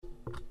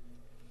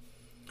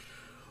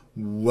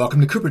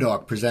Welcome to Cooper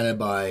Talk, presented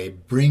by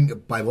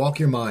Walk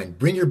Your Mind.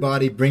 Bring your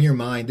body, bring your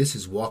mind. This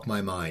is Walk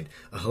My Mind,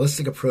 a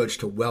holistic approach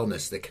to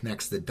wellness that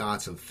connects the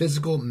dots of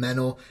physical,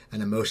 mental,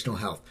 and emotional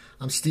health.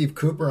 I'm Steve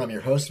Cooper. I'm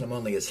your host, and I'm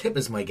only as hip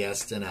as my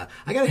guest. And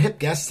I got a hip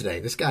guest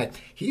today. This guy,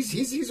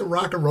 he's a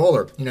rock and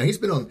roller. You know, he's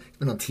been on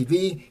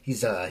TV.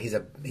 He's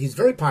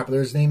very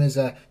popular. His name is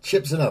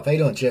Chip Z'Nuff. How you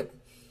doing, Chip?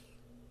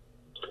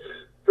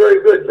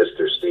 Very good,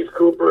 Mr. Steve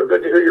Cooper.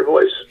 Good to hear your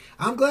voice.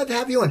 I'm glad to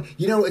have you on.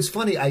 You know, it's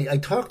funny. I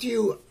talked to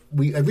you.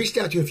 I reached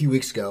out to you a few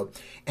weeks ago,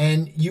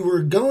 and you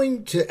were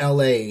going to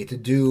L.A. to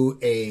do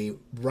a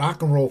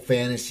rock and roll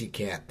fantasy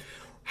camp.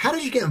 How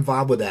did you get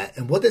involved with that,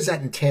 and what does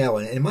that entail?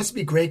 And it must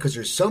be great because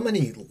there's so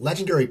many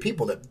legendary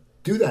people that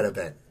do that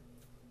event.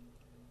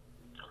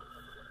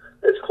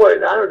 It's quite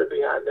an honor to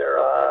be on there.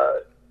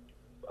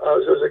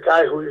 There was a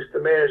guy who used to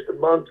manage the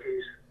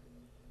Monkees,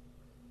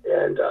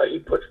 and he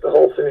puts the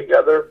whole thing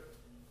together.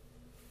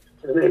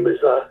 His name is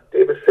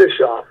David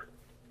Fishoff.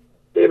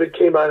 David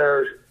came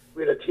on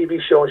we had a TV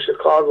show in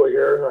Chicago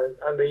here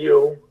on the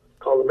U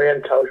called The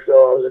Man Cow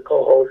Show. I was a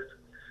co-host.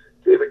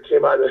 David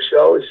came on the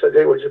show. He said,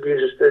 "Hey, would you be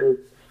interested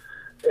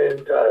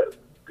in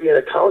being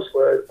a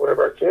counselor at one of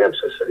our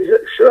camps?" I said, "Yeah,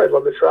 sure, I'd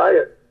love to try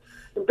it."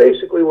 And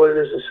basically what it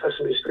is in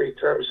Sesame Street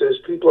terms is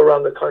people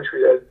around the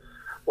country that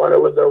want to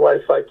live their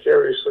life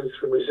vicariously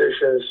through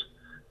musicians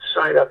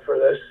sign up for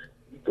this.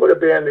 You put a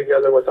band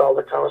together with all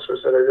the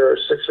counselors that are there,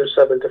 6 or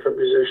 7 different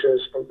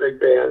musicians from big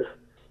bands.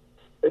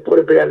 They put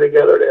a band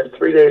together. They have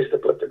 3 days to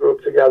put the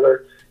group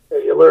together.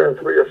 And you learn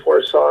 3 or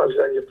 4 songs,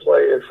 and you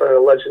play in front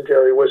of a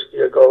legendary Whiskey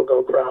A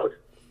Go-Go crowd.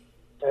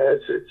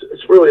 And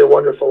it's really a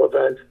wonderful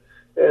event.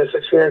 And it's a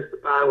chance to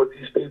bond with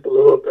these people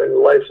who have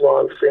been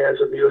lifelong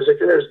fans of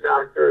music. And there's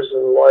doctors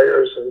and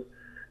lawyers and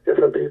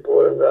different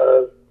people in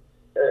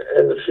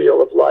the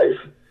field of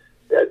life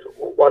that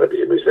want to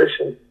be a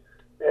musician.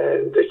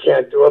 And they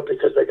can't do it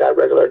because they got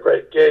regular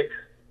great gigs.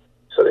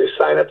 So they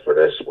sign up for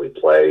this. We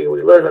play.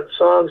 We learn the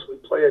songs. We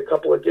play a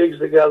couple of gigs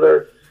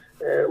together.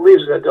 And it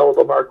leaves an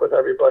indelible mark with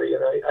everybody.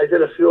 And I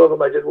did a few of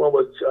them. I did one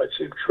with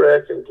Cheap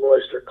Trick and Blue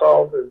Oyster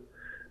Cult, and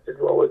did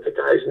one with the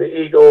guys in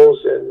the Eagles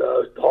and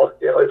Paul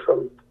Stanley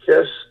from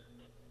Kiss.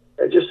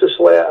 And just this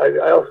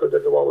I also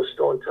did the one with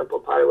Stone Temple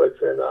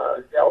Pilots and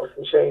Alice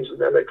in Chains. And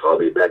then they called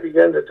me back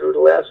again to do the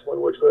last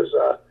one, which was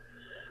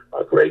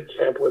a great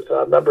camp with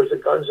members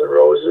of Guns N'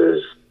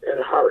 Roses and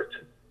Heart.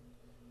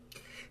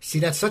 See,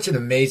 that's such an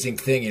amazing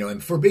thing, you know,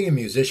 and for being a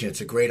musician,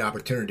 it's a great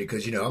opportunity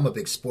because, you know, I'm a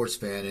big sports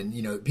fan and,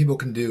 you know, people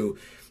can do,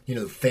 you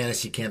know,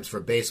 fantasy camps for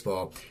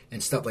baseball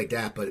and stuff like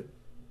that. But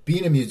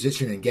being a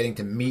musician and getting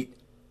to meet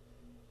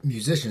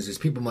musicians is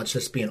people must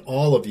just be in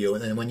all of you.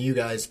 And then when you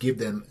guys give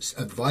them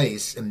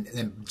advice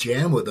and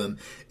jam with them,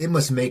 it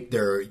must make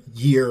their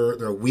year,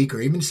 their week,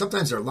 or even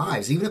sometimes their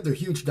lives, even if they're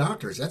huge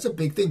doctors. That's a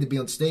big thing to be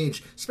on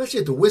stage,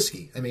 especially at the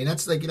Whiskey. I mean,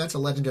 that's a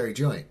legendary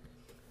joint.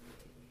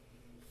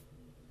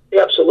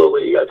 Yeah,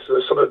 absolutely. You got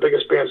some of the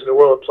biggest bands in the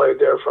world have played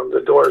there, from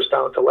the Doors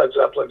down to Led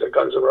Zeppelin to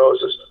Guns N'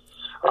 Roses.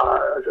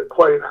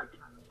 Quite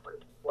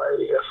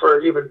for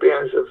even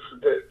bands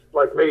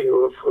like me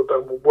who have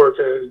been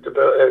working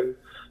and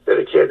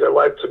dedicated their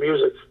life to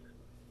music.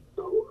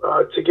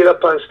 To get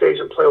up on stage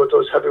and play with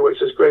those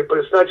heavyweights is great, but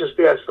it's not just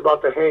that. It's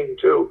about the hang,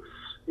 too.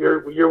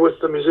 You're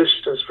with the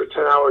musicians for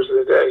 10 hours of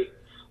the day,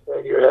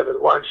 and you're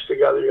having lunch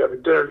together, you're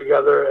having dinner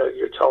together, and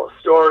you're telling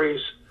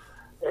stories.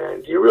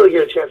 And you really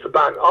get a chance to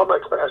bond. All my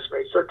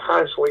classmates, they're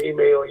constantly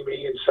emailing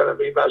me and sending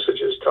me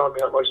messages telling me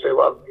how much they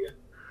love me and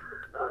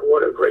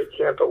what a great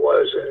camp it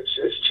was, and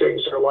it's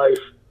changed their life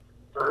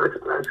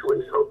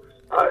exponentially. So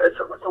it's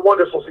a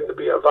wonderful thing to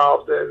be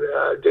involved in.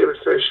 David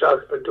Fishoff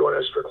has been doing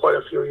this for quite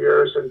a few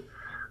years, and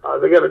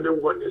they got a new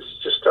one that's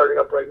just starting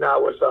up right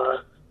now with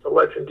the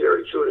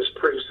legendary Judas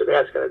Priest, and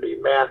that's going to be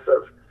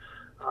massive.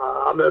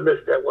 I'm going to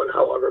miss that one,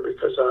 however,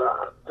 because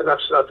Enough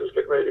Snuff is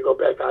getting ready to go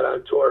back out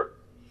on tour.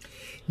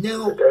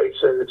 Now,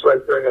 it's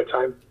right during that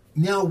time.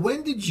 Now,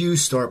 when did you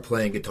start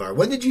playing guitar?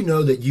 When did you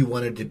know that you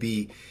wanted to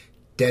be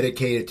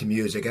dedicated to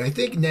music? And I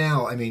think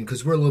now, I mean,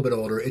 because we're a little bit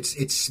older,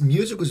 it's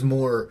music was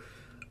more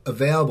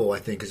available, I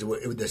think, because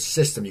with the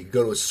system, you could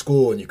go to a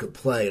school and you could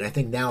play. And I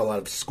think now a lot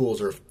of schools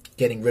are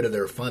getting rid of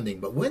their funding.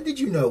 But when did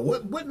you know?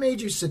 What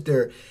made you sit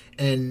there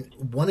and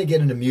want to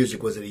get into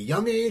music? Was it a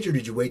young age, or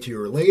did you wait till you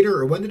were later,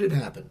 or when did it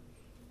happen?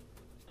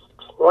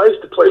 Well, I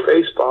used to play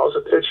baseball. I was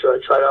a pitcher. I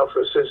tried out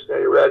for the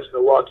Cincinnati Reds,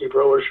 Milwaukee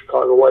Brewers,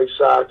 Chicago White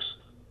Sox.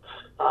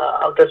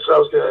 That's what I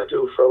was going to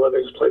do for a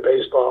living, is play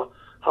baseball.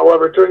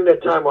 However, during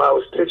that time while I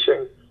was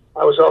pitching,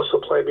 I was also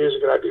playing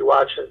music, and I'd be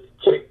watching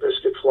King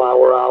Biscuit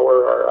Flower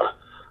Hour or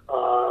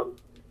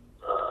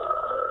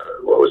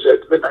what was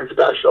it, Midnight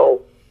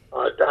Special,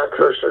 Don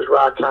Kirshner's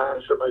Rock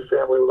Concert. My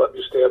family would let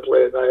me stay up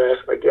late, and I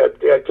asked my dad,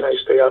 can I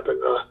stay up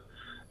and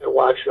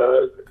watch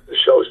the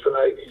shows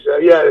tonight? And he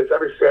said, yeah, it's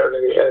every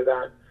Saturday they had it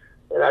on.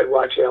 And I'd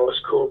watch Alice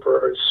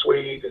Cooper and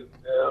Sweet and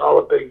all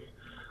the big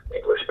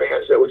English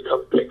bands that would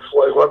come, Pink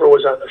Floyd, whoever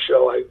was on the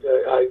show,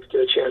 I'd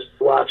get a chance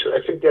to watch it.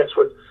 I think that's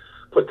what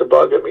put the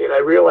bug in me. And I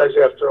realized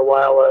after a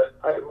while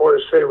I had more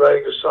to say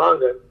writing a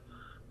song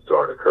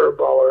throwing a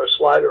curveball or a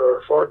slider or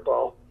a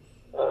forkball.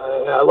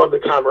 I love the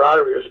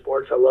camaraderie of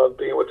sports. I love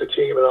being with the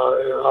team and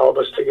all of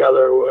us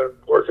together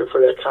working for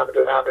that common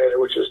denominator,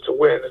 which is to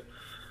win.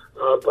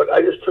 But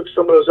I just took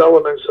some of those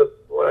elements of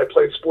when I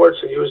played sports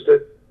and used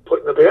it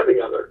putting the band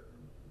together.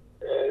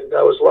 And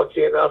I was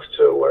lucky enough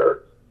to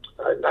where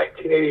in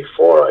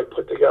 1984 I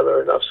put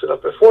together Enough's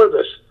Enough. Before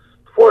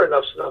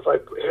Enough's Enough, I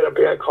had a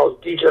band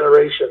called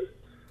Degeneration.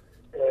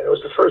 And it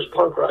was the first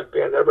punk rock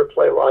band to ever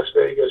play Las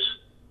Vegas.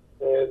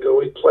 And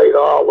we played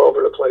all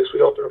over the place.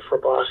 We opened for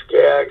Boss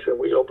Gags, and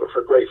we opened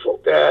for Grateful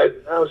Dead.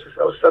 I was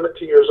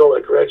 17 years old.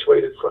 I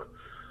graduated from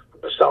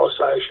the south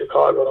side of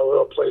Chicago in a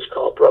little place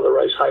called Brother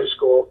Rice High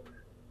School.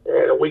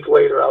 And a week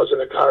later, I was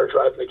in a car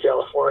driving to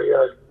California.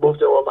 I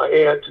moved in with my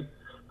aunt.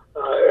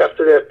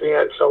 After that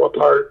band fell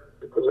apart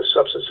because of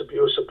substance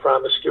abuse and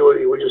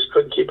promiscuity, we just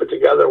couldn't keep it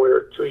together. We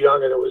were too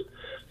young, and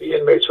the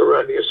inmates were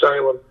running the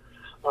asylum.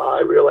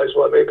 I realized,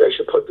 well, maybe I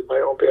should put my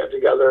own band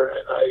together,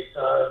 and I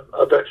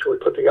eventually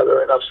put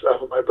together Enough's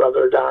Enough with my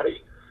brother,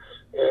 Donnie.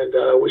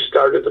 And we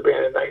started the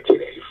band in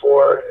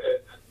 1984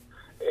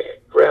 in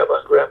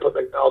Grandpa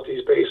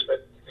McNulty's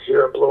basement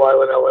here in Blue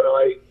Island,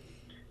 Illinois,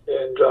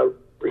 and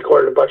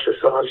recorded a bunch of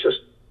songs, just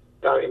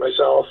Donnie and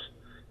myself,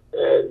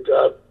 and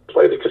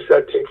played the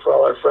cassette tape for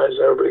all our friends.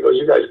 And everybody goes,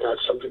 you guys got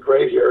something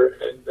great here.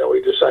 And then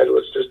we decided,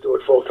 let's just do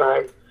it full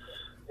time.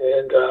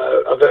 And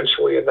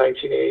eventually in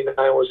 1989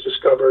 I was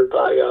discovered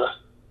by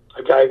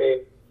a guy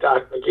named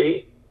Doc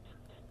McGee.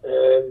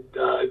 And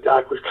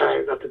Doc was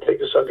kind enough to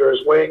take us under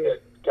his wing and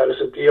got us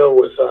a deal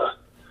with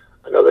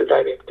another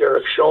guy named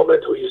Derek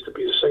Shulman, who used to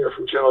be the singer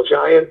from Gentle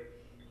Giant.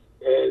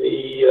 And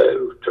he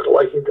took a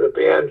liking to the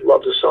band,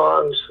 loved the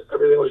songs.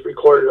 Everything was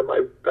recorded in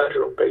my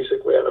bedroom,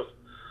 basically on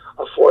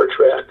a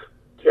 4-track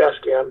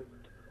Tascam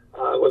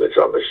with a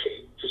drum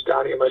machine, just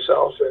Donnie and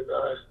myself. And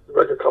the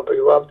record company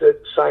loved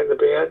it, signed the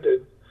band,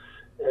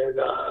 and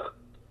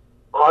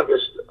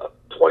August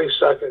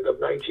 22nd of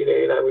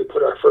 1989, we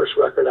put our first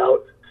record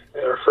out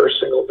and our first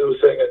single, New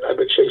Thing, and I've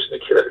been chasing the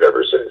kid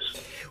ever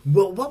since.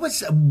 Well,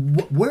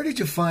 where did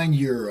you find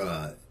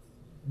your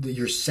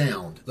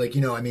sound? Like,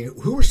 I mean,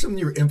 who were some of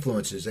your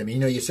influences? I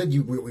mean, you said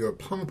we were a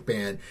punk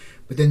band,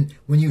 but then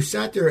when you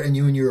sat there and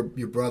you and your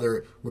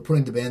brother were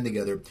putting the band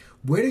together,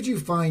 where did you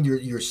find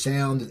your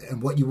sound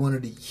and what you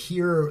wanted to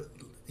hear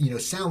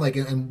sound like,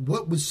 and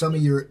what was some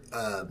of your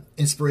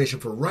inspiration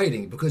for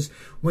writing? Because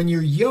when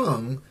you're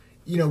young,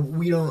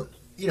 we don't,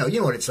 you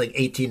know what it's like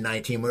 18,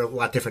 19, we're a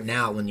lot different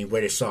now when you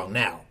write a song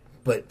now.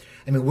 But,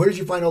 I mean, where did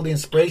you find all the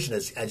inspiration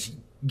as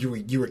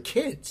you were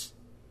kids?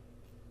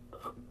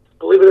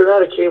 Believe it or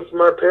not, it came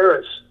from our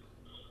parents.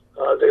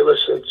 They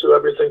listened to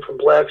everything from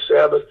Black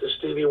Sabbath to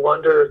Stevie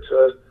Wonder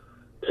to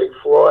Pink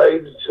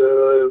Floyd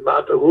to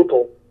Mata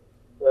Hoople.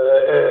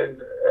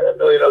 And a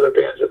million other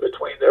bands in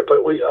between there. But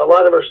a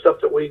lot of our stuff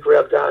that we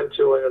grabbed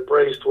onto and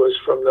embraced was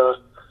from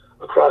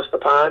across the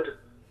pond.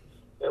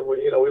 And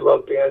we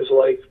love bands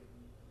like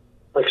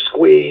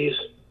Squeeze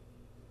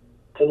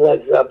and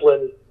Led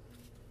Zeppelin.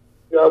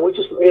 It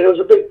was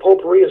a big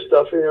potpourri of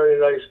stuff here in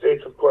the United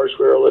States. Of course,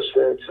 we were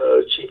listening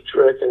to Cheap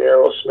Trick and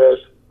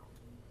Aerosmith.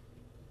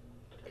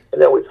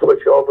 And then we'd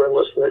switch over and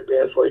listen to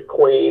bands like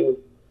Queen.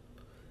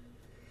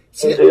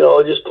 And,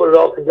 just put it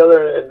all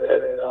together and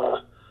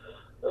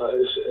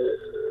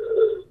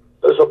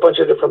there's a bunch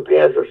of different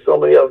bands. There's so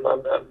many of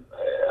them.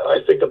 I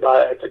think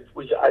about it.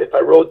 If I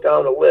wrote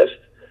down a list,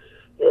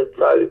 there'd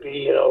probably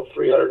be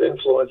 300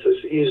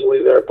 influences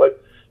easily there.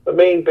 But the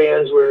main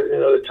bands were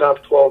the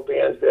top 12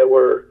 bands that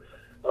were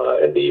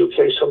in the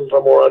UK. Some of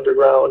them were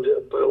underground,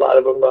 but a lot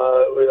of them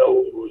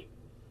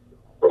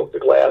broke the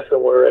glass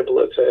and were able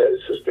to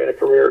sustain a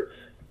career.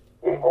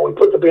 When we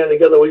put the band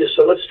together, we just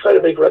said, let's try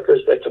to make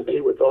records that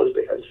compete with those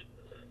bands.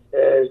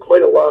 And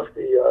quite a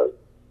lofty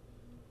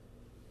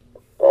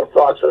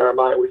thoughts in our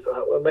mind. We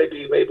thought, well,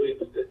 maybe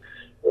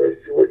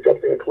we're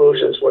jumping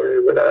conclusions.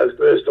 We're not as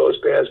good as those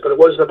bands, but it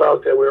wasn't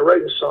about that. We were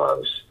writing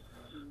songs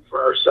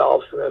for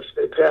ourselves, and if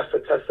they passed the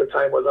test of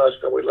time with us,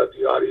 then we'd let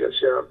the audience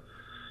hear them.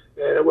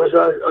 And it was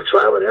a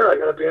trial and error. I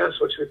got to be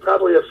honest with you. We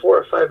probably have 4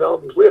 or 5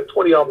 albums. We have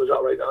 20 albums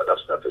out right now.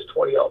 Enough's Enough is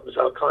 20 albums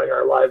out, counting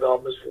our live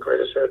albums and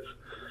greatest hits.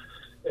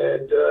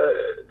 And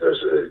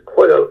there's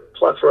quite a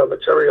plethora of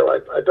material.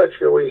 I bet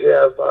you we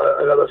have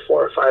another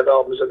 4 or 5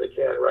 albums in the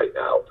can right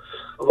now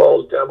of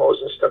old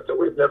demos and stuff that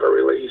we've never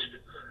released.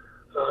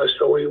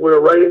 So we're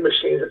writing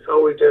machines. That's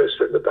all we do is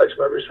sit in the bedroom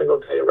every single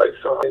day, write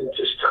songs, and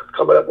just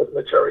coming up with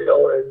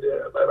material. And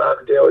my mom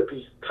and dad would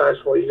be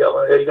constantly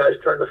yelling, "Hey, you guys,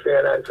 turn the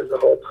fan on," because the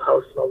whole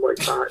house smelled like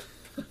pot.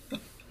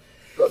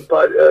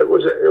 But it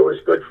was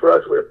good for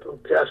us. We were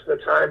passing the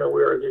time, and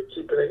we were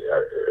keeping it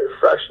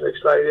fresh and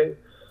exciting.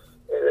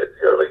 And in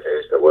the early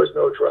days, there was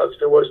no drugs,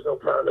 there was no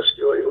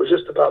promiscuity. It was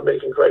just about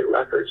making great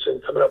records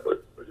and coming up with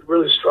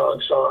really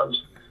strong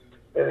songs.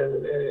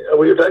 And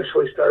we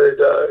eventually started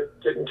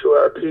getting to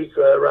our peak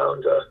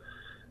around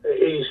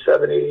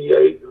 87,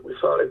 88. We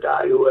found a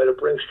guy who had a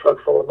Brinks truck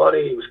full of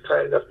money. He was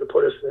kind enough to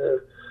put us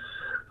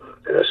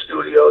in a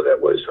studio that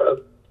was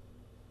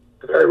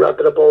very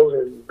reputable,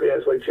 and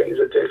bands like Jane's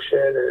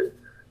Addiction and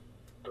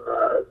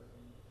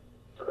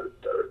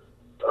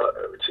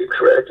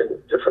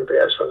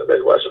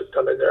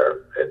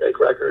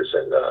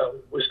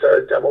and we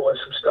started demoing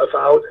some stuff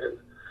out, and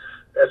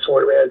that's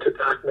when we ran into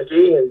Doc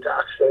McGee, and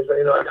Doc says,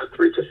 I got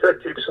 3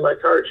 cassette tapes in my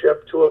car,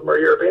 Chip. 2 of them are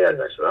your band.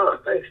 And I said, oh,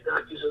 thanks,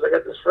 Doc. He says, I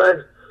got this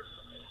friend.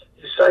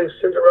 He signed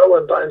Cinderella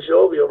and Bon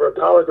Jovi over a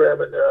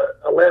Polygram, and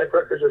Atlantic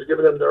Records has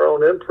given him their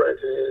own imprint.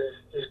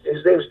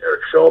 His name's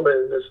Derek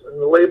Showman,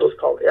 and the label's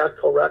called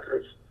Atco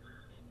Records.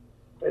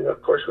 And,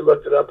 of course, we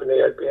looked it up, and they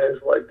had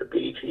bands like the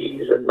Bee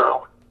Gees and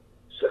Mount.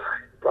 So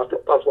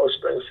Buffalo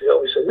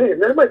Springfield. We said, man,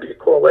 that might be a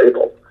cool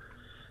label.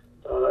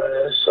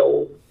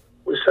 So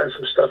we sent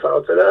some stuff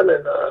out to them,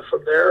 and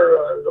from there,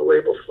 the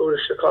label flew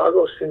to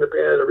Chicago, seen the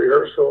band at a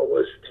rehearsal. It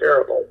was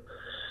terrible.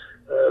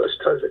 There was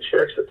tons of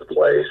chicks at the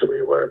place.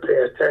 We weren't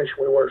paying attention.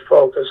 We weren't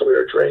focused. We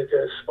were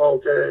drinking,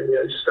 smoking,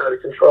 just out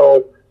of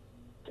control.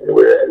 And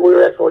we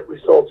were acting like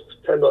we sold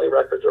 10 million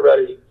records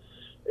already.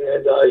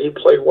 And he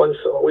played one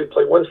song. We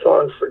played one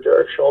song for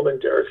Derek Showman.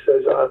 Derek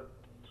says,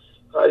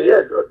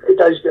 yeah, hey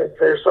guys, can I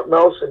hear something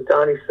else? And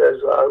Donnie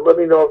says, let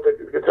me know if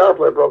the guitar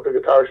player broke the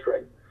guitar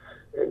string.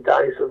 And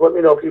Donnie says, let me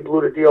know if he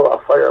blew the deal.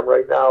 I'll fire him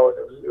right now.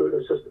 And it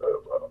was just,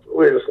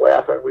 we were just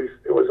laughing.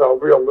 It was all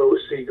real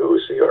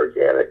loosey-goosey,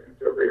 organic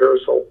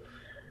rehearsal.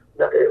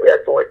 We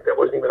acted like there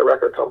wasn't even a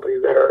record company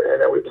there.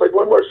 And then we played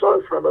one more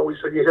song from him. And we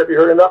said, have you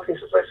heard enough? He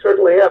says, I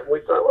certainly have. And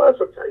we thought, well,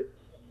 that's okay.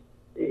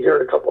 He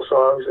heard a couple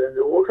songs, and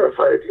we're going to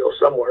find a deal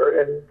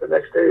somewhere. And the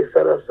next day, he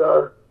sent us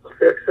a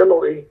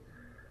facsimile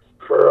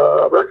for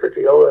a record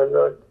deal,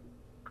 and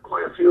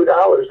quite a few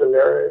dollars in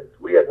there.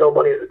 We had no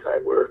money at the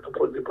time. We were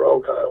completely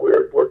broke. We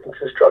were working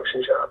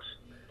construction jobs,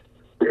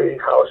 painting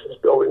houses,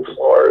 building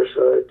floors,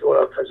 doing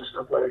all kinds of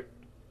stuff.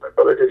 My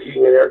brother did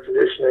heating and air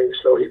conditioning,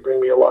 so he'd bring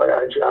me along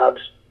on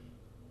jobs.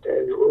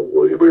 And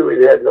we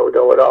really had no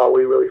dough at all.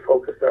 We really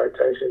focused our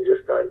attention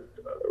just on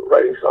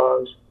writing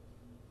songs.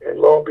 And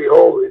lo and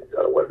behold, we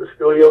went to the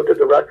studio, did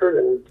the record,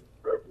 and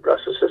the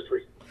rest is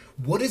history.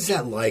 What is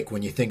that like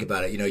when you think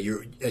about it?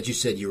 You're, as you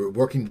said, you were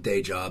working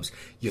day jobs.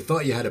 You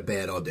thought you had a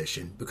bad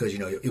audition because,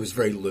 it was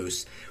very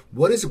loose.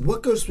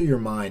 What goes through your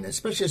mind,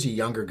 especially as a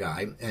younger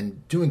guy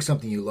and doing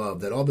something you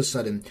love, that all of a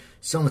sudden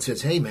someone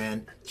says, hey,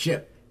 man,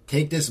 Chip,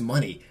 take this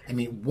money. I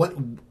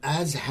mean,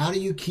 how do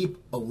you keep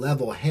a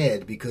level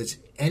head? Because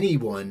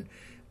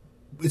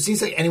it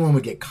seems like anyone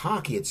would get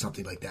cocky at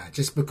something like that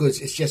just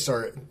because it's just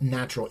our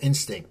natural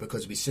instinct,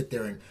 because we sit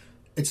there and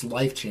it's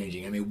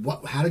life-changing. I mean,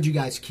 how did you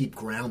guys keep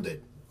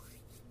grounded?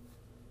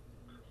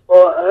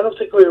 Well, I don't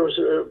think it was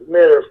a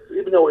matter of,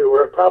 even though we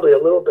were probably a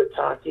little bit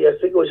cocky, I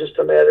think it was just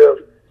a matter of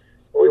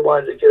we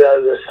wanted to get out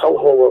of this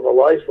hellhole of a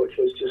life, which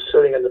was just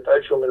sitting in the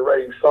bedroom and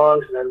writing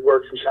songs and then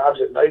working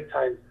jobs at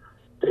nighttime,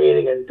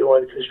 painting and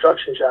doing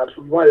construction jobs.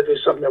 We wanted to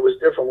do something that was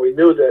different. We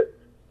knew that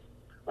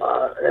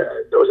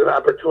there was an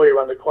opportunity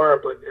around the corner,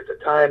 but at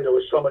the time there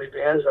was so many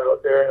bands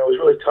out there, and it was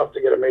really tough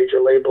to get a major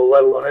label,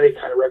 let alone any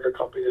kind of record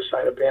company to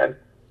sign a band.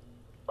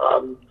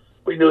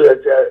 We knew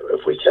that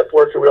if we kept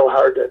working real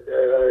hard,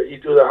 that you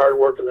do the hard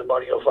work and the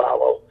money will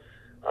follow.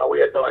 We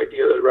had no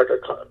idea that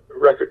the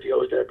record deal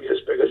was going to be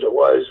as big as it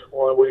was.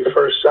 When we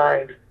first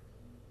signed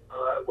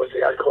with the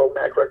Atco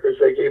Records,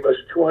 they gave us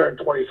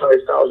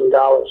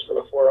 $225,000 for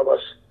the 4 of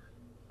us.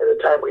 At the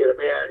time, we had a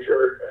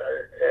manager,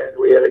 and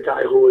we had a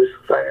guy who was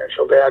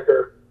financial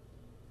backer.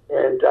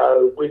 And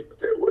we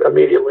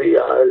immediately,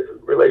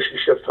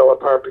 relationship fell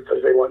apart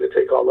because they wanted to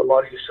take all the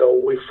money. So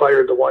we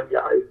fired the one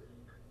guy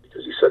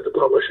because he said the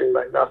publishing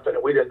meant nothing,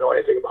 and we didn't know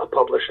anything about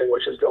publishing,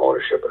 which is the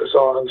ownership of the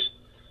songs.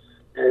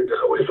 And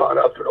we found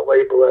out through the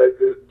label that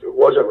it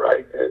wasn't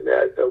right, and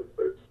that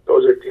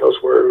those deals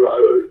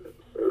were,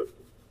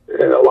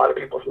 in a lot of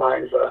people's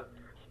minds,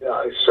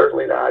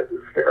 certainly not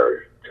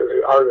fair to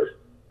the artist.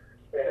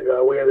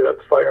 And we ended up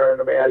firing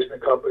the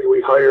management company.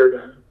 We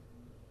hired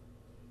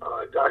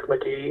Doc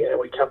McGee, and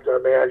we kept our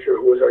manager,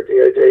 who was our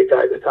day-to-day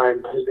guy at the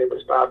time. His name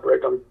was Bob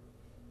Brickham.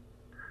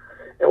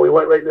 And we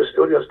went right in the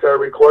studio and started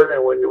recording.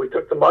 And when we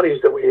took the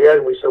monies that we had,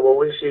 and we said, well,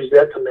 let's use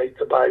that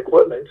to buy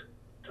equipment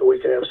so we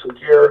can have some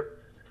gear.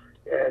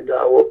 And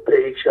we'll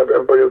pay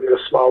everybody will get a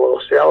small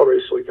little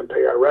salary so we can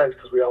pay our rent,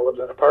 because we all lived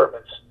in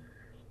apartments.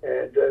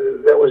 And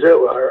that was it.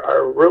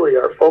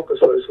 Our focus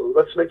was,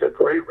 let's make a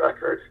great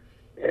record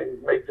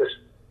and make this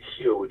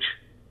huge.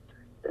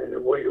 And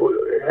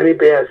any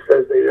band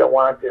says they don't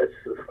want that,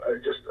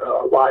 it's just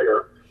a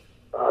liar.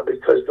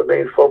 Because the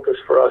main focus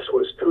for us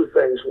was 2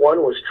 things.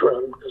 One was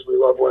trim, because we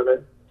love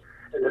women.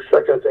 And the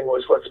second thing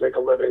was, let's make a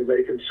living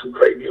making some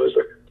great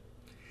music.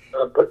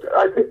 But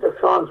I think the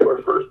songs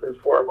were first and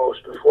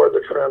foremost, before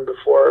the trim,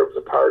 before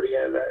the party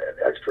and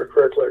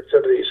extracurricular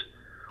activities.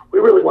 We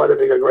really wanted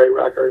to make a great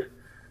record,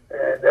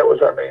 and that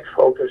was our main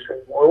focus.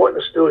 And when we went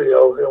in the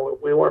studio,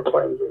 we weren't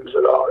playing games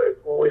at all.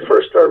 When we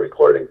first started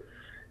recording,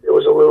 it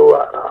was a little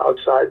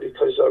outside,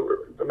 because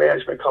the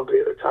management company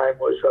at the time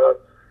was,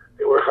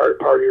 they were hard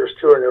partiers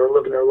too, and they were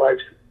living their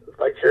lives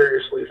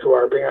vicariously through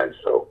our band.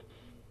 So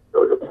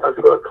there was a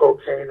plethora of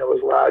cocaine, there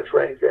was a lot of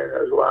drinking,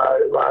 there was a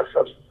lot of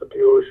substance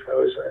abuse, there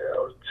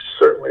was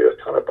certainly a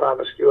ton of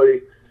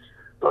promiscuity.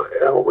 But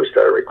when we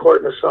started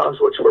recording the songs,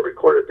 which were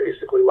recorded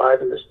basically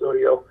live in the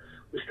studio,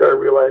 we started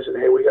realizing,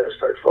 hey, we got to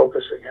start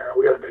focusing here.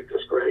 We got to make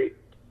this great.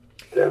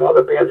 And then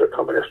other bands are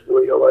coming to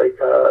studio, like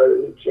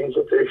Jane's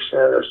Addiction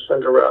or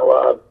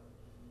Cinderella,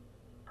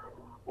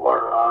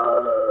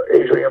 or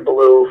Adrian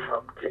Ballou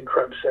from King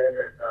Crimson,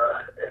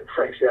 and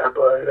Frank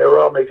Zappa. And they were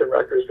all making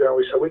records there. And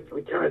we said, we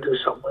got to do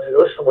something.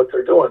 Listen to what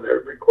they're doing. They're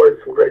recording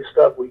some great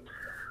stuff.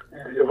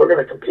 And if we're going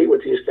to compete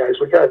with these guys,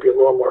 we got to be a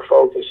little more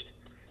focused.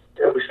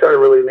 And we started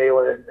really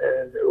nailing it.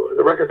 And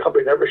the record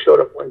company never showed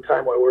up one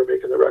time while we were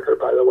making the record,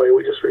 by the way.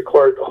 We just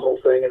recorded the whole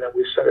thing, and then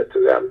we sent it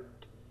to them.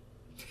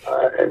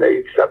 And they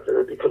accepted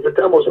it because the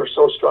demos were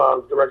so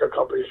strong. The record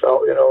company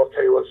felt,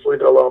 okay, let's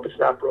leave it alone. If it's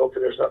not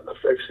broken, there's nothing to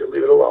fix it.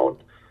 Leave it alone.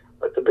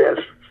 Let the band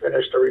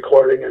finish the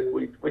recording, and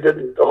we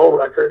did the whole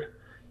record,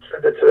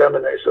 sent it to them,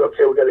 and they said,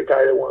 okay, we got a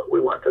guy that we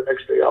want to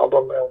mix the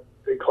album. And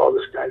they called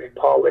this guy named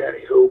Paul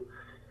Lanny, who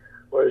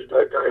was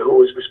the guy who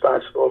was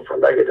responsible for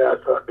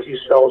Megadeth, He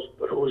Sells,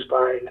 but Who's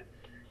Buying,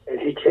 and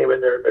he came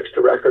in there and mixed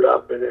the record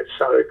up, and it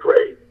sounded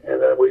great.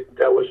 And then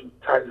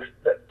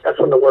that's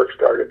when the work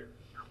started.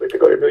 We had to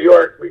go to New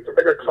York, meet the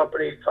record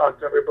company, talk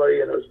to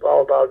everybody, and it was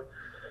all about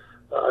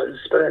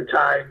spending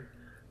time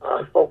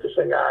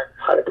focusing on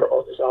how to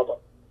promote this album.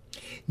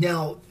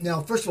 Now,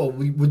 first of all,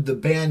 with the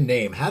band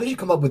name, how did you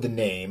come up with the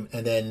name?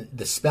 And then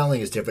the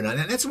spelling is different.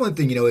 And that's one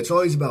thing, it's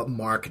always about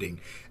marketing.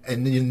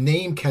 And the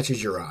name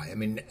catches your eye. I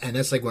mean, and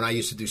that's like when I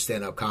used to do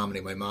stand-up comedy.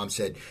 My mom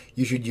said,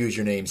 you should use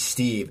your name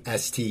Steve,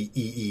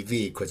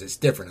 S-T-E-E-V, because it's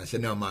different. I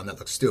said, no, Mom, that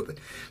looks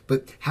stupid.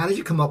 But how did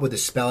you come up with the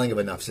spelling of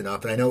Enough's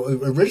Enough? And I know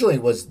originally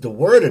it was the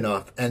word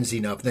enough, ends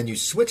enough, then you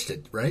switched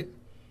it, right?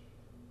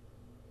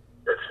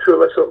 It's true.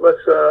 Let's.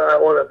 I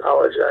want to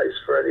apologize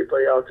for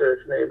anybody out there.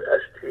 It's named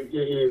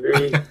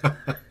S-T-E-E-V,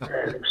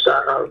 and I'm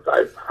sorry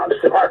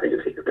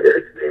that your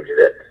parents named you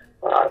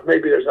that.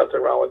 Maybe there's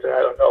nothing wrong with it. I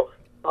don't know.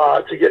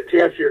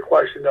 To answer your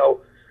question,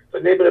 though, the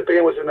name of the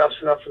band was Enough's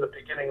Enough from the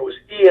beginning. It was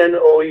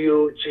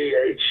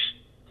E-N-O-U-G-H,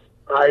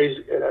 I's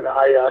and an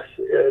I-S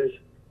is,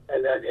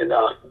 and then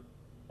Enough.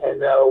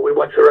 And we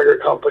went to a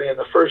record company, and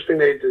the first thing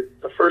they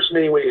did, the first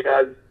meeting we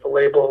had, the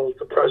label,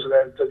 the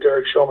president,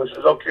 Derek Shulman,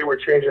 says, okay, we're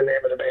changing the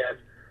name of the band.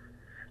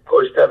 I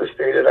was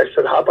devastated. I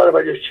said, how about if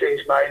I just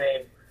change my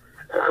name,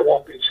 and I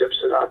won't be Chip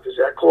Z'Nuff? Is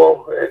that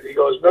cool? And he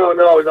goes, no.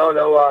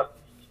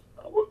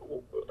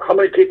 How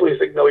many people do you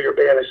think know your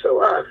band? I said,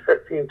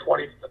 15,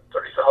 20,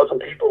 30,000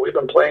 people. We've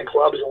been playing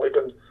clubs, and we've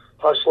been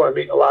hustling and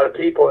meeting a lot of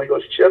people. And he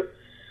goes, Chip,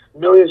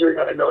 millions are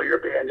going to know your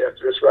band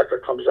after this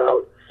record comes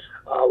out.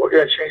 We're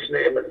going to change the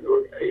name. And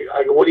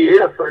I go, what do you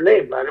have for a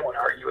name? I don't want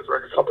to argue with the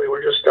record company.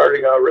 We're just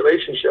starting a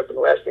relationship, and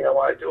the last thing I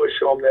want to do is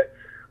show them that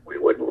we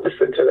wouldn't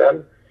listen to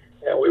them,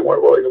 and we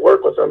weren't willing to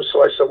work with them.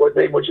 So I said, what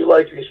name would you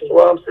like? And he says,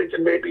 well, I'm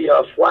thinking maybe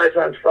Flies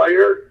on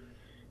Fire.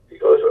 He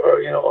goes,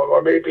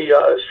 or maybe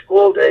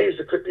School Days.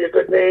 It could be a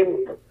good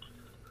name.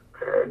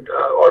 And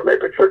or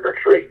maybe Trick or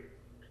Treat.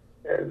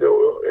 And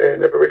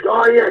everybody,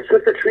 oh, yeah,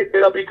 Trick or Treat,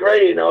 that'll be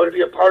great. It'll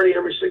be a party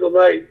every single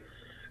night.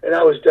 And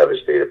I was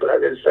devastated, but I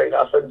didn't say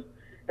nothing.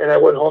 And I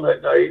went home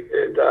that night,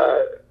 and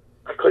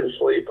I couldn't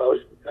sleep. I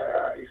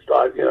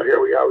thought,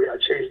 here we are. We got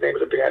to change the name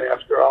of the band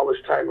after all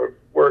this time of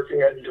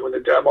working and doing the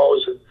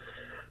demos and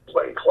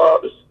playing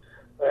clubs.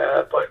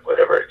 But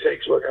whatever it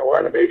takes, we're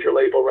on a major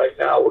label right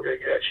now. We're going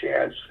to get a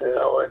chance, and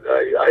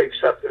I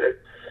accepted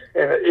it.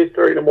 And at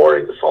 8:30 in the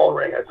morning, the phone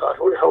rang. I thought,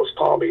 who the hell's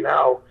calling me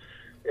now?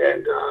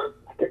 And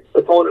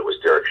the phone, it was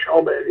Derek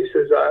Shulman. He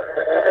says,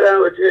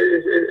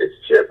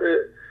 it's Chip.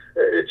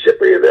 Chip,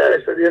 are you there?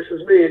 I said, yes,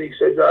 it's me. And he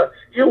says,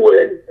 you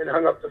win, and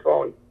hung up the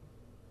phone.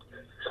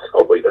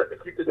 So we got to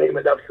keep the name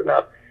Enough's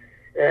Enough.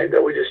 And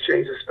we just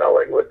changed the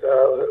spelling.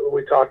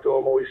 We talked to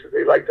them, and we said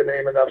they like the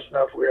name Enough's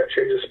Enough. We're going to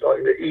change the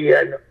spelling to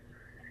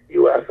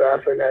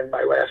E-N-U-F-F, and then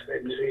my last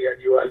name is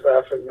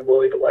Z-N-U-F-F, and then we'll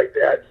leave it like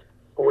that.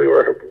 We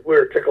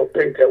were tickled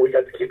pink that we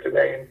got to keep the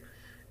name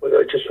with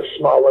just a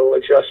small little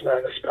adjustment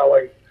on the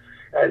spelling.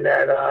 And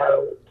then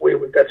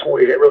that's when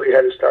we really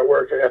had to start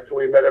working. After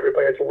we met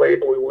everybody at the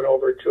label, we went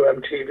over to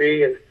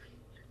MTV and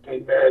we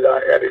met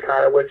Abby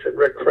Conowitz and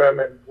Rick Krim,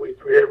 and we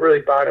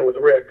really bonded with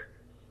Rick,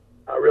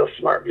 a real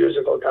smart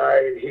musical guy.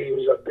 And he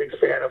was a big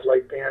fan of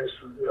bands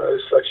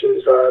such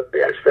as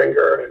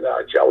Badfinger and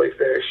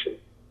Jellyfish. And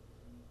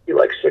he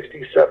liked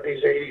 60s,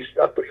 70s, 80s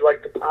stuff, but he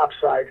liked the pop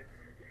side.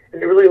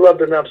 And he really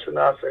loved Enough's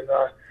Enough, and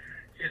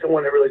he's the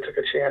one that really took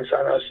a chance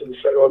on us and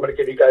said, I'm going to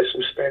give you guys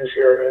some spins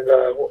here. And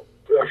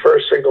our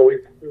first single we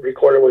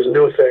recorded was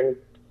New Thing,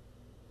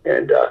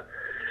 and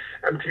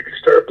MTV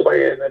started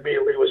playing, and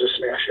immediately it was a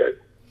smash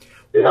hit.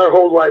 And our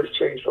whole lives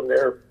changed from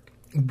there.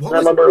 And I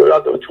remember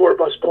the tour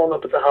bus pulling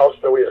up at the house.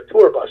 So we had a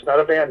tour bus, not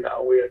a van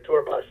now. We had a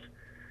tour bus.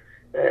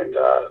 And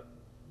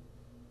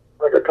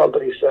record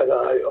company said,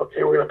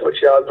 okay, we're going to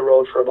put you out on the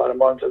road for about a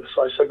month. And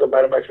so I said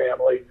goodbye to my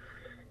family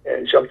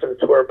and jumped in the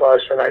tour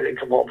bus, and I didn't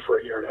come home for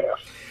a year and a half.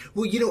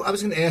 Well, I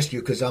was going to ask you,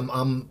 because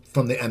I'm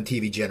from the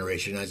MTV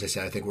generation. As I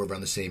said, I think we're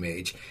around the same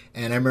age.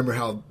 And I remember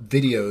how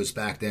videos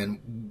back then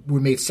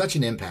were made such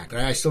an impact.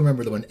 I still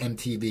remember when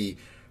MTV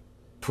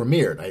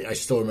premiered. I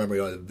still remember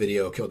the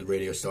video Killed the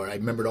Radio Star. I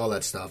remembered all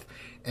that stuff.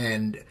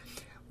 And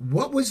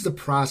What was the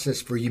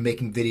process for you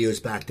making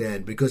videos back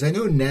then? Because I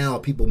know now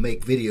people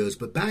make videos,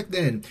 but back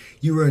then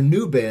you were a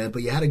new band,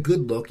 but you had a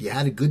good look, you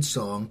had a good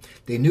song.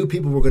 They knew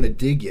people were going to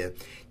dig you.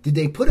 Did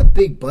they put a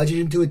big budget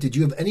into it? Did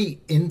you have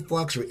any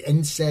influx or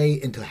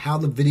insight into how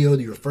the video,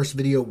 your first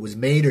video, was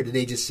made, or did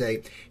they just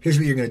say, "Here's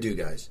what you're going to do,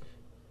 guys"?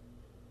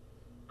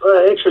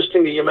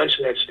 Interesting that you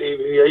mentioned that, Steve.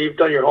 Yeah, you've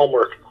done your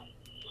homework.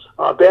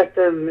 Back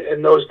then,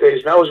 in those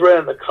days, and I was right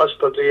on the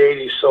cusp of the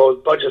 80s, so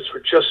budgets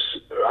were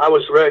I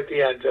was right at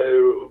the end.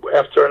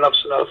 After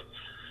Enough's Enough,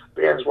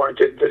 bands weren't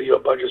getting video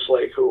budgets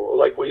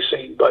like we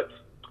seen. But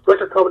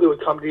record company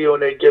would come to you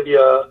and they'd give you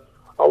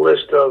a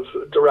list of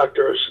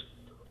directors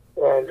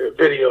and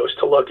videos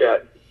to look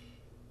at.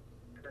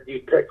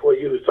 You'd pick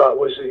what you thought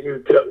was,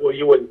 what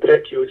you wouldn't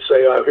pick. You would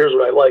say, here's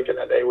what I like, and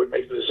then they would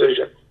make the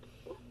decision.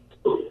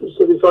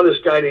 So we found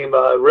this guy named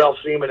Ralph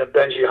Zeman and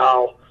Benji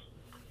Howe.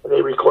 They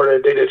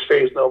did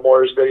Faith No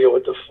More's video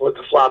with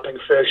the flopping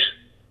fish.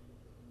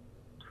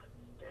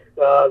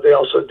 They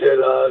also did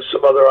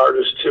some other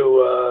artists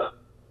too,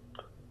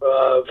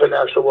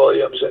 Vanessa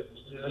Williams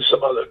and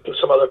some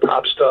other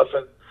pop stuff.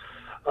 And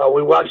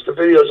we watched the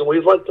videos and we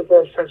liked the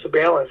best sense of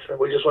balance, and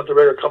we just went to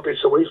record company.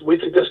 So we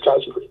think this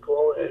guy's pretty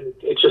cool. And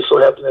it just so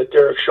happened that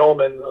Derek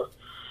Shulman,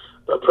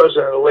 the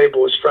president of the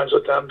label, was friends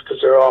with them because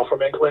they're all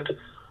from England.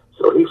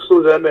 So he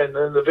flew them in,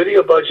 and the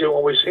video budget,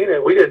 when we seen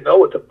it, we didn't know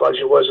what the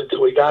budget was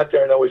until we got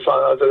there, and then we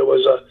found out that it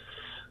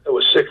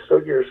was six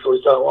figures. So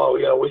we thought,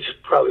 well, we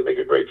should probably make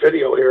a great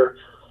video here.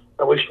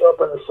 And we show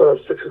up on the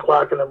set at 6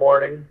 o'clock in the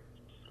morning.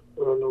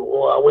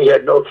 And, we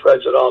had no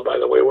threads at all, by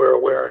the way. We were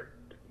wearing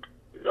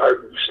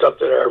our stuff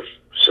that our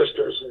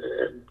sisters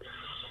and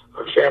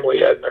our family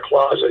had in their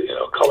closet,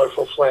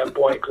 colorful,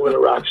 flamboyant, glitter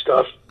rock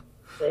stuff.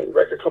 And the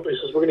record company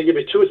says, we're going to give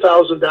you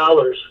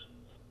 $2,000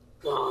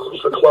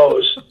 for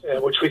clothes,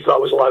 which we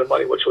thought was a lot of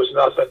money, which was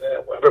nothing.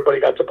 And everybody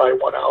got to buy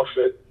one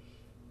outfit.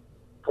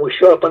 And we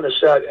showed up on the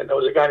set, and there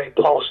was a guy named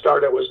Paul Starr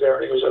that was there,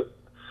 and he was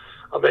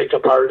a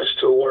makeup artist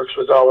who works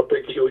with all the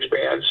big, huge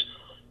bands.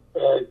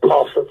 And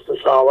Paul fixed us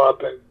all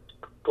up and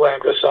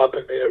glammed us up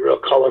and made it real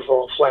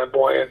colorful and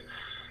flamboyant.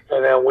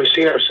 And then we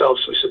seen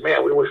ourselves, we said,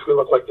 man, we wish we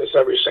looked like this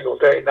every single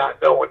day,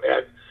 not knowing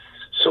that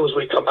as soon as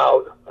we come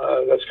out,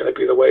 that's going to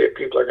be the way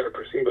people are going to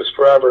perceive us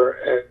forever.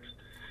 And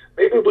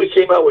maybe if we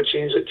came out with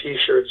jeans and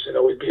T-shirts,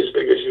 we'd be as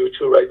big as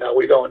U2 right now.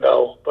 We don't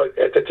know. But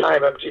at the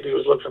time, MTV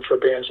was looking for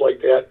bands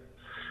like that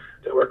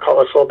were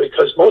colorful,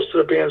 because most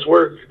of the bands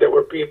that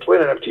were being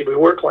played on MTV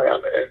were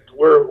glam and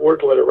were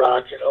glitter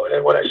rock,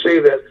 And when I say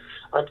that,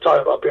 I'm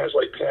talking about bands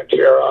like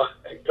Pantera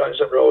and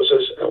Guns N'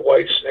 Roses and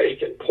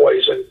Whitesnake and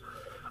Poison.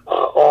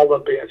 All the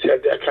bands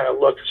had that kind of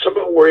look. Some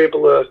of them were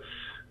able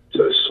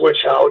to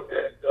switch out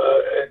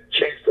and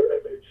change their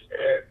image,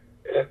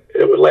 and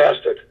it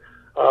lasted.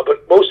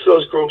 But most of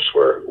those groups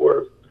were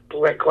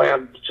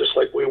glam, just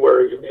like we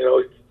were.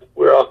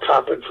 We're all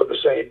copping from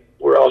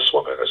we're all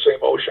swimming in the same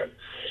ocean.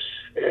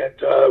 And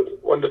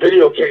when the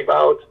video came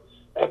out,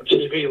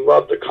 MTV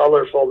loved the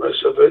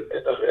colorfulness of it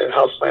and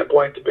how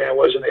flamboyant the band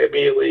was, and they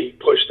immediately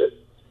pushed it.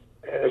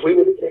 And if we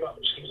would have came out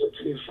with season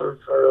 2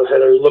 or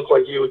had it look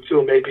like you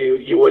too,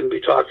 maybe you wouldn't be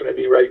talking to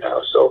me right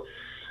now. So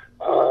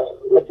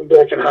looking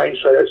back in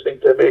hindsight, I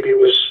think that maybe it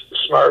was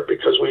smart,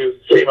 because we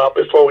came out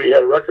before we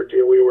had a record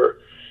deal. We were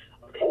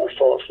a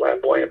colorful,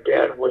 flamboyant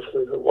band.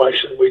 Why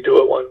shouldn't we do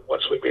it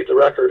once we made the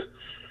record?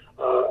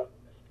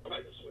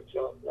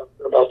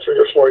 After about 3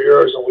 or 4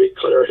 years, and we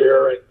cut our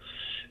hair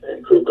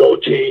and grew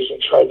goatees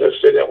and tried to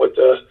fit in with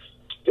the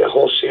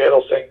whole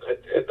Seattle thing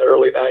in the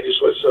early 90s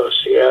was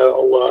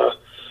Seattle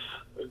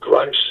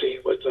grunge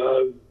scene with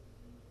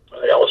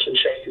Alice in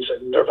Chains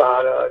and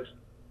Nirvana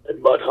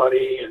and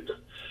Mudhoney and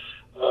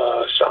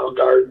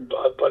Soundgarden.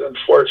 But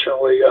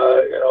unfortunately,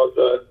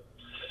 the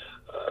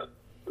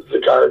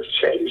guards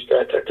changed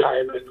at that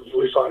time, and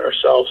we found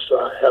ourselves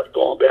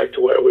going back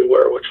to where we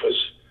were, which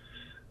was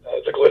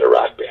the glitter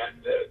rock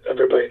band that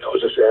everybody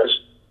knows us as.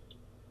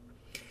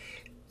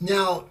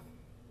 Now,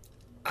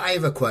 I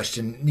have a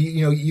question.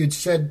 You'd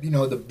said,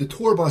 the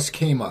tour bus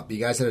came up. You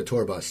guys had a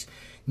tour bus.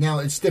 Now,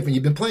 it's different.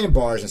 You've been playing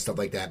bars and stuff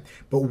like that.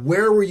 But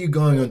where were you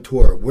going on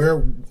tour?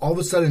 All of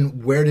a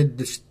sudden, where did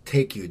this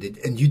take you?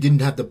 And you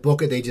didn't have to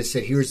book it? They just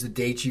said, here's the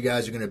dates you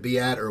guys are going to be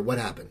at, or what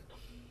happened?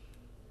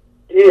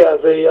 Yeah,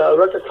 the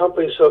record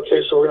company said,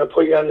 okay, so we're going to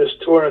put you on this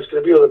tour, and it's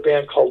going to be with a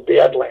band called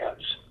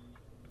Badlands.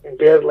 And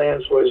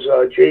Badlands was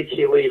Jay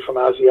Keeley from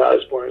Ozzy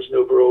Osbourne's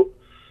new group.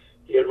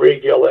 He had Ray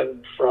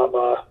Gillen from,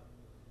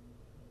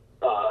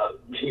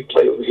 he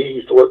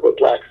used to work with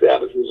Black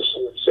Sabbath. He was a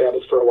singer in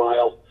Sabbath for a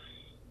while.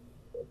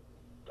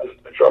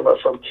 A drummer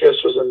from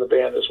Kiss was in the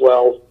band as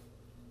well.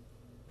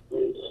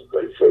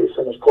 Great Faith,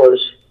 and of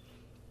course,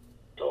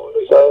 it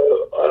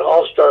was an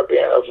all-star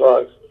band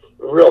of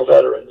real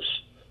veterans.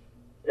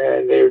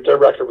 And their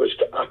record was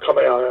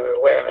coming out on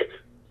Atlantic.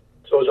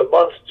 So it was a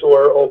month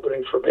tour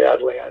opening for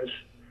Badlands.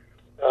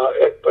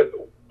 But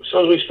as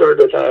soon as we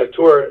started on a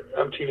tour,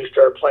 MTV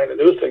started playing the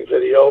New Thing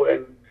video,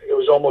 and it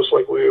was almost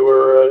like we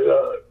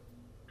were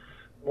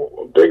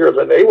bigger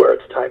than they were at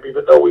the time,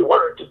 even though we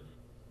weren't.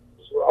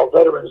 We're all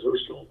veterans. Sirens, who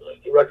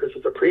the records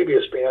with the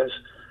previous bands,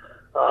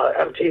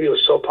 MTV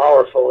was so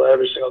powerful that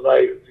every single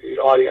night the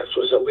audience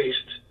was at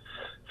least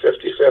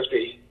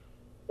 50-50.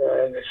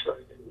 And it's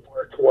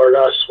toward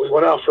us. We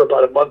went out for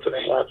about a month and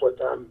a half with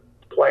them,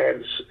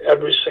 playing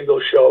every single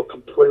show,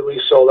 completely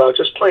sold out,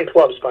 just playing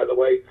clubs, by the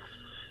way,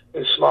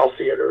 in small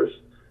theaters.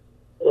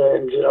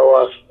 And,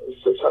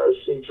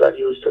 600-seat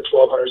venues to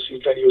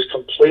 1,200-seat venues,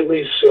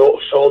 completely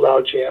sold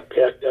out,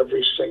 jam-packed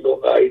every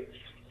single night.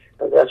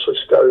 And that's what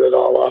started it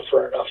all off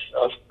for enough.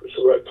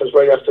 Because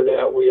right after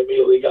that, we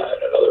immediately got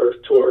another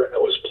tour, and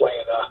it was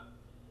playing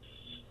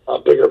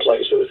bigger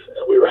places,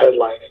 and we were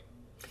headlining.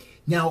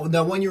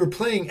 Now, when you were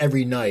playing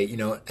every night,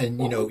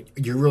 and,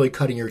 you're really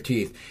cutting your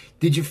teeth,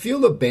 did you feel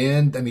the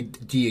band,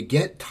 do you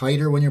get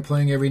tighter when you're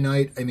playing every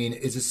night?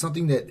 Is it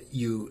something that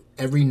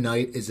every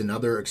night is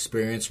another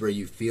experience where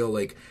you feel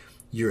like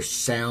your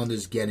sound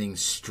is getting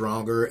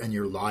stronger and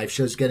your live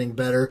show's getting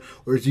better?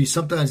 Or do you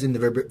sometimes in the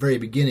very, very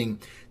beginning,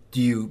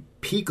 do you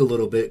peak a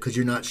little bit because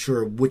you're not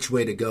sure which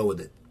way to go with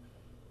it?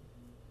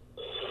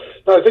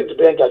 No, I think the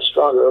band got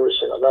stronger every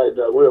single night.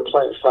 We were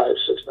playing 5-6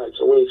 nights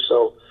a week,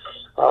 so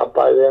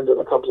by the end of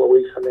a couple of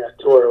weeks on that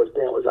tour, the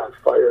band was on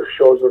fire.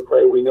 Shows were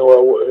great. We knew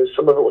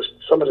some of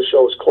the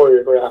show was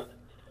choreographed.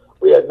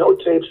 We had no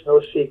tapes,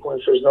 no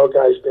sequencers, no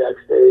guys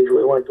backstage.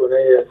 We weren't doing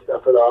any of that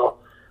stuff at all.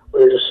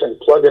 We were just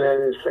plugging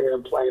in and singing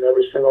and playing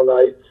every single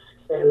night.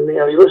 And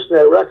you listen to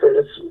that record,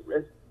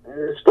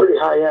 it's pretty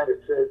high end.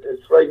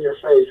 It's right in your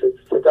face. It's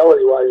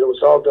fidelity wise. It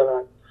was all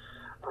done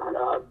on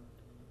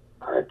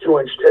a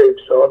 2-inch tape,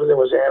 so everything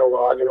was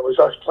analog, and it was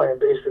us playing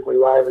basically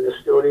live in the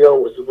studio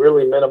with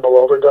really minimal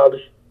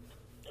overdubs.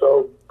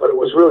 So, but it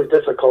was really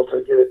difficult to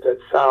get it that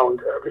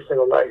sound every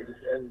single night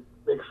and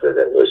make sure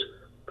that it was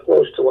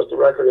close to what the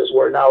record is.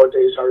 Where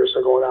nowadays artists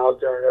are going out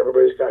there and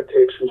everybody's got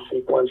tapes and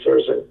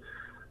sequencers,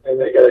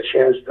 and they get a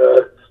chance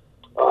to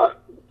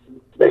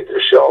make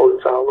the show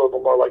sound a little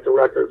bit more like the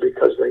record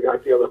because they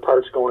got the other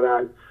parts going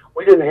on.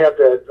 We didn't have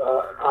that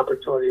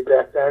opportunity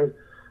back then.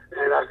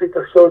 And I think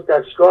the shows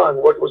got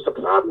strong. What was the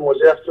problem was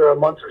after a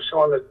month or so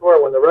on the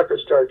tour, when the record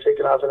started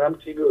taking off and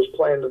MTV was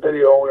playing the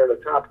video, we were in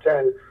the top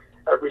 10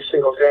 every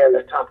single day in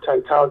the top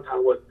 10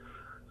 countdown with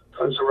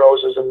Guns N'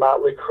 Roses and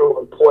Motley Crue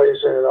and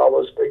Poison and all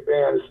those big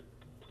bands.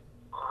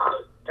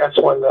 That's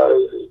when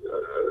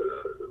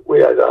we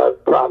had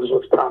problems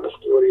with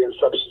promiscuity and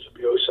substance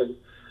abuse, and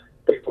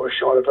people were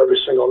showing up every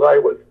single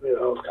night with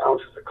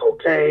ounces of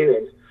cocaine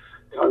and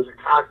tons of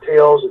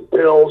cocktails and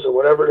pills and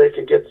whatever they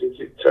could get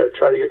to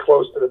try to get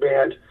close to the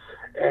band.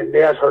 And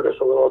that hurt us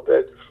a little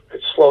bit.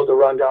 It slowed the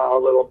run down a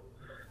little.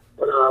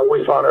 But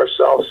we found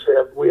ourselves,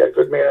 we had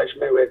good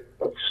management, we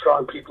had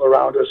strong people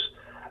around us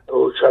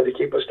who tried to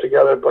keep us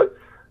together. But,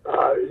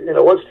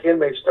 once the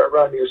inmates start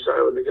running the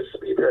asylum, it gets to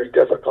be very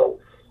difficult.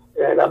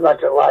 And I'm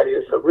not going to lie to you,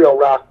 it's a real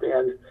rock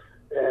band,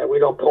 and we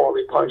don't pull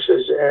any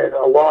punches. And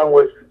along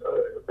with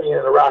being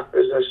in the rock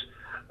business,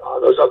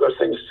 those other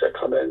things that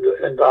come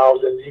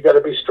involved, and you got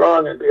to be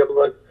strong and be able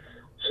to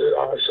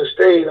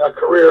sustain a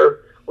career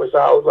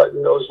without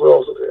letting those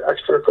little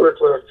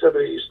extracurricular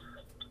activities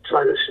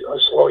try to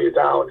slow you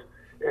down.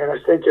 And I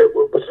think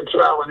with the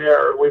trial and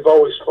error, we've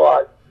always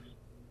fought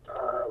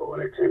when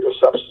it came to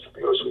substance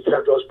abuse. We've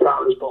had those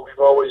problems, but we've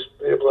always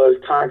been able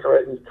to conquer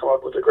it and come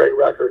up with the great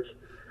records.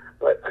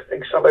 But I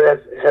think some of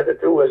that had to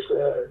do with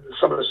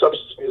some of the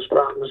substance abuse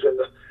problems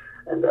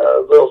and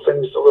the little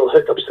things, the little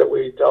hiccups that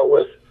we dealt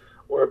with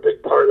were a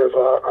big part of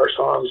our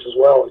songs as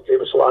well. It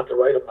gave us a lot to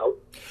write about.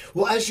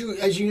 Well, as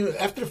you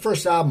after the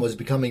first album was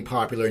becoming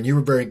popular and you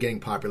were getting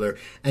popular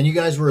and you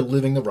guys were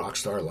living the rock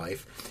star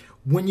life,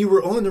 when you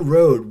were on the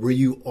road, were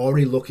you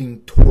already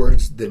looking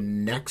towards the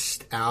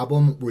next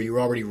album? Were you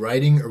already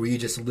writing, or were you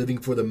just living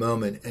for the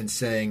moment and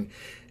saying,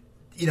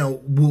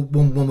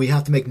 when we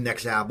have to make the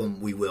next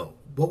album, we will?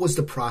 What was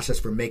the process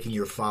for making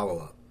your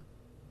follow-up?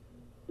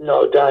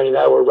 No, Donnie and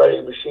I were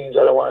writing machines.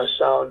 I don't want to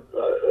sound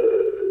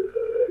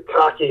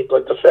cocky,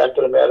 but the fact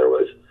of the matter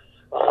was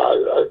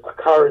a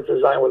car is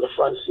designed with a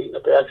front seat and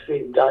a back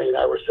seat, and Donnie and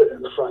I were sitting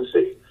in the front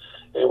seat,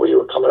 and we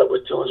were coming up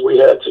with tunes. We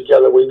had it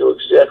together. We knew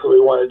exactly what we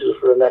wanted to do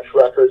for the next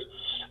record,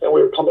 and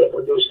we were coming up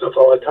with new stuff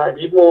all the time.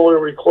 Even when we were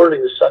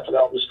recording the second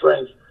album,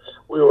 Strength,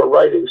 we were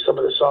writing some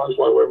of the songs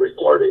while we were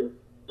recording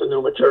the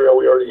new material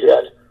we already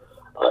had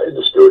in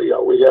the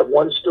studio. We had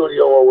one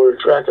studio where we were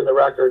tracking the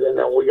record, and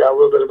then when we got a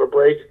little bit of a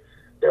break,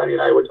 Donnie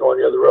and I would go in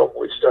the other room,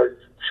 and we'd start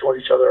showing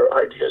each other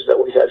ideas that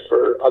we had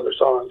for other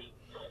songs.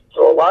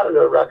 So a lot of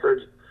the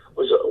record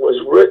was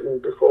written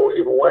before we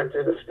even went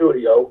in the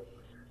studio,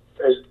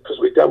 because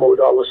we demoed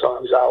all the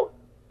songs out.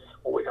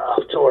 When we got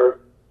off tour,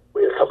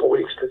 we had a couple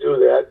weeks to do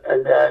that,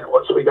 and then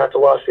once we got to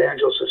Los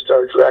Angeles and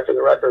started tracking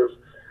the record,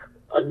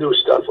 new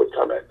stuff would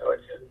come in,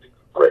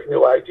 great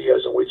new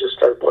ideas, and we just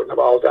started putting them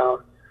all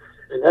down.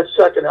 In that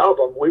second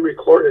album, we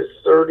recorded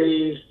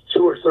 32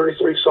 or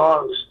 33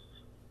 songs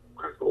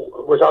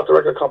without the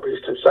record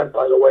company's consent,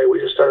 by the way. We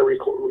just started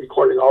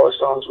recording all the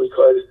songs we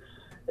could,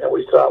 and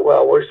we thought,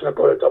 well, we're just going to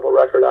put a double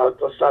record out.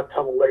 Let's not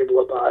tell a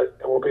label about it,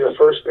 and we'll be the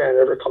first band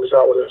that ever comes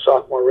out with a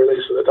sophomore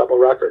release with a double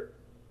record.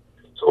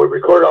 So we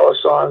recorded all the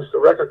songs. The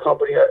record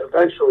company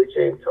eventually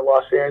came to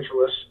Los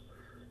Angeles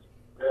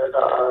and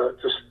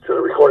just to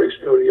the recording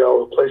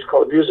studio, a place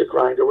called Music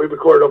Grinder. We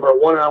recorded over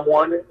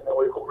One-on-One, and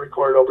we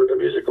recorded over the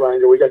Music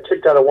Grinder. We got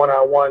kicked out of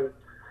One-on-One,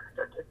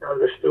 got kicked out of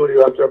the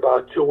studio after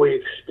about 2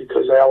 weeks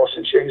because Alice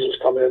in Chains was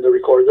coming in to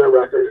record their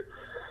record.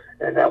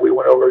 And then we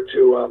went over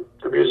to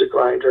the Music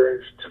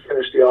Grinder to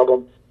finish the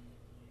album.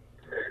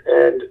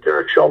 And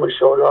Derek Shulman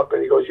showed up,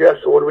 and he goes, "Yeah,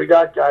 so what do we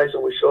got, guys?"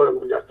 And we showed him,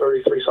 we got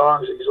 33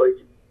 songs. And he's like,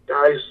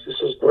 "Guys, this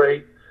is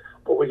great,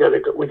 but we got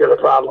a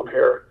problem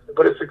here.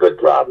 But it's a good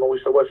problem." And we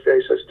said, "What's that?"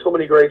 He says, "Too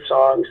many great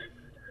songs.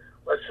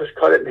 Let's just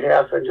cut it in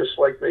half and just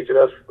like make it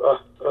a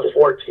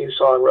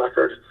 14-song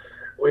record.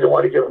 We don't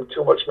want to give them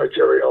too much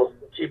material.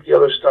 Keep the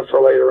other stuff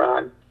for later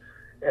on."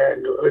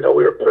 And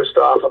we were pissed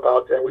off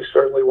about that. We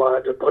certainly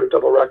wanted to put a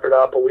double record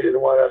out, but we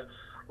didn't want to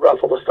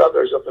ruffle the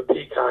feathers of the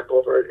peacock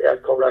over at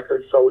Atco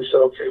Records. So we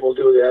said, "Okay, we'll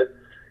do that."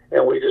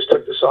 And we just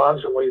took the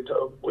songs and we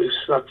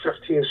snuck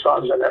 15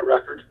 songs on that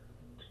record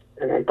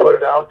and then put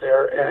it out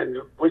there.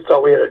 And we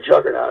thought we had a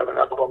juggernaut of an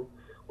album.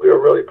 We were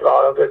really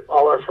proud of it.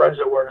 All our friends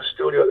that were in the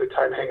studio at the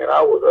time hanging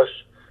out with us,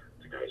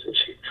 the guys in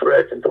Cheap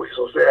Trick and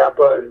Dweezil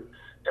Zappa and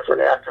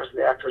different actors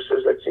and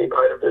actresses that came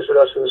by to visit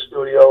us in the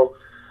studio,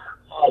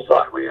 all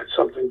thought we had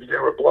something. They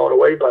were blown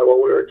away by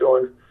what we were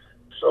doing.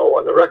 So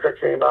when the record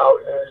came out,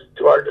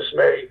 to our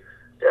dismay,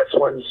 that's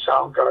when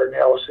Soundgarden,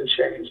 Alice in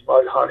Chains,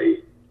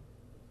 Mudhoney,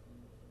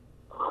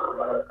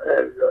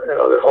 and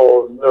the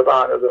whole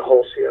Nirvana, the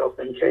whole Seattle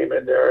thing came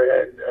in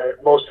there.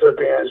 And most of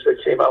the bands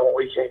that came out when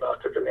we came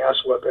out took an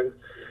ass whipping.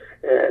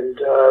 And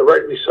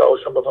rightly so,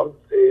 some of them,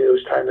 it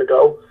was time to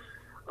go.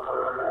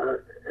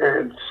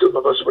 And some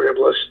of us were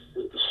able to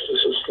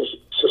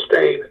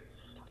sustain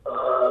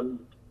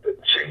the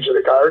change of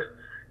the guard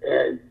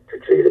and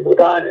continue to move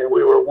on. And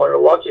we were one of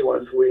the lucky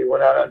ones. We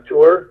went out on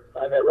tour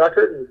on that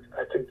record, and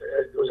I think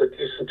it was a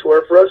decent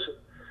tour for us.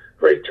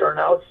 Great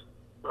turnouts,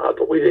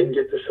 but we didn't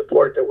get the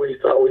support that we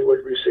thought we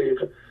would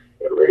receive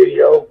at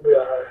radio.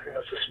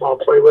 It's a small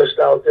playlist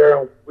out there,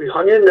 and we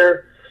hung in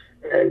there,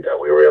 and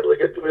we were able to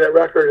get through that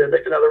record and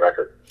make another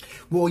record.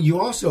 Well, you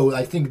also,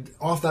 I think,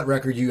 off that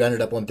record, you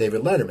ended up on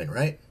David Letterman,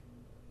 right?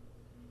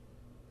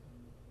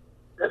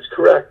 That's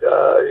correct.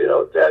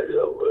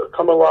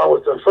 Coming along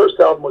with the first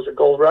album was a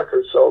gold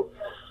record, so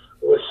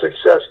with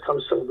success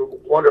comes some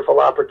wonderful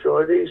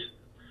opportunities.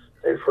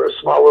 And for a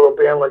small little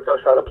band like us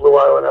out of Blue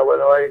Island,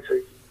 Illinois,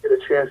 to get a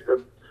chance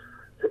to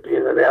be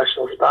in the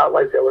national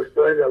spotlight, that was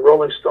good. And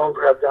Rolling Stone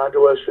grabbed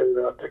onto us and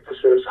picked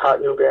us as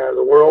hot new band of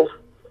the world.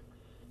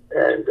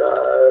 And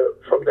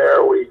from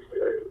there, we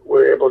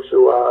were able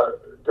to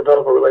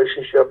develop a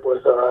relationship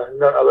with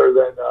none other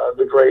than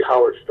the great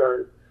Howard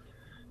Stern.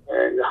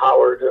 And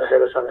Howard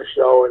had us on the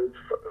show, and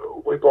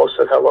we both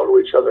said hello to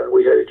each other, and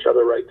we had each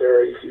other right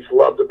there. He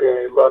loved the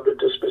band, he loved the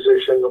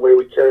disposition, the way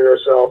we carried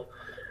ourselves.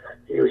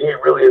 He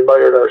really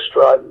admired our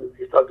strut, and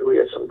he thought that we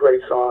had some great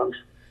songs.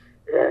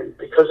 And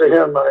because of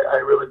him, I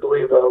really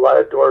believe a lot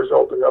of doors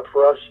opened up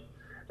for us.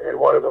 And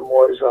one of them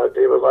was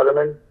David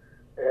Letterman.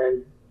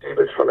 And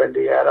David's from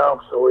Indiana,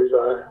 so he's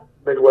a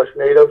Midwest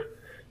native.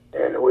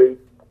 And we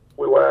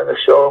went on the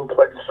show and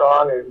played the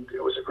song, and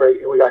it was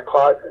we got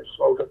caught and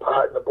smoked a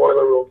pot in the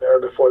boiler room there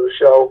before the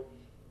show.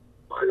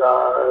 But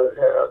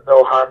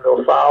no harm,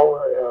 no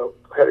foul.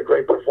 Had a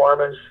great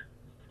performance.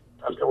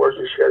 Afterwards,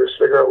 we shared a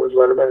cigarette with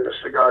Letterman and a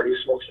cigar. He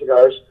smoked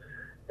cigars.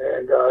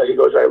 And he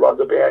goes, "I love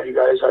the band, you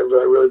guys. I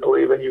really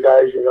believe in you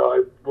guys.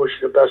 I wish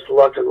you the best of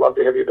luck and love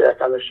to have you back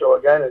on the show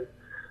again." And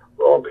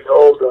lo and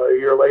behold, a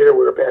year later,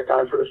 we were back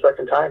on for the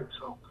second time.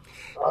 So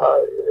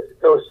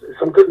there was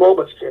some good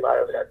moments came out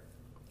of that.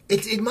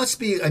 It must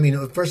be, I mean,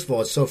 first of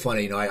all, it's so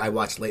funny. I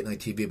watched late night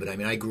TV, but I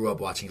mean, I grew up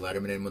watching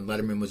Letterman, and when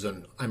Letterman was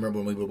on, I remember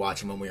when we would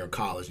watch him when we were in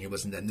college, and he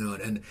wasn't that known.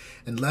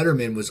 And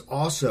Letterman was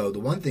also, the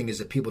one thing is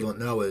that people don't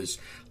know is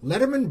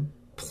Letterman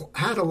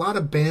had a lot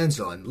of bands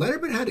on.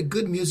 Letterman had a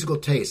good musical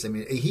taste. I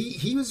mean,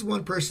 he was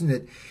one person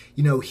that,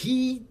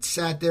 he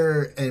sat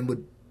there and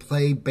would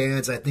play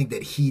bands, I think,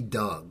 that he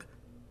dug.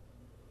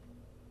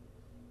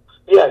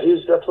 Yeah,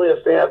 he's definitely a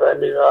fan. I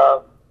mean,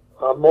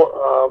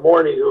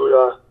 Morney,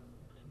 who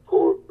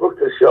booked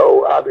the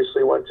show,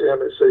 obviously went to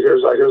him and said,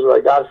 here's what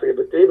I got for you.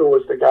 But David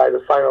was the guy, the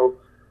final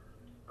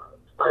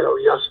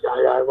yes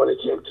guy when it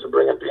came to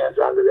bringing bands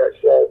onto that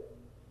show.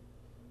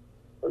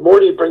 And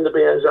Morty would bring the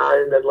bands on,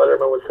 and then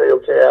Letterman would say,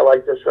 "Okay, I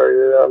like this,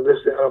 or this,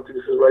 I don't think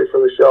this is right for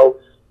the show."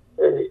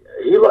 And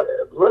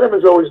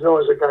Letterman's always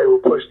known as a guy who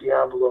pushed the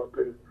envelope,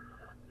 and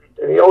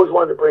he always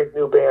wanted to bring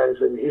new bands,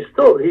 and he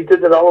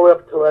did that all the way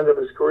up until the end of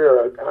his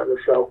career on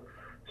the show.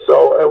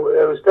 So it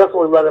was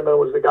definitely Letterman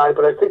was the guy,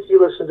 but I think he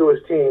listened to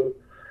his team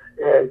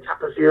and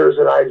kept his ears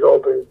and eyes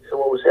open to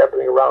what was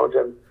happening around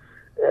him.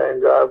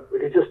 And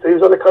he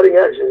was on the cutting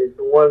edge, and he's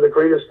one of the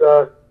greatest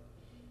that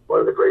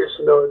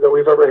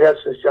we've ever had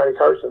since Johnny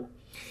Carson.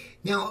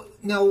 Now,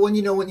 when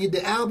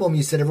the album,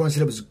 you said everyone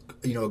said it was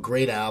a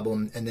great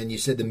album, and then you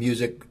said the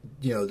music,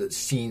 the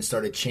scene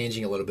started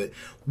changing a little bit.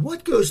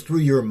 What goes through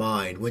your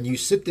mind when you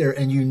sit there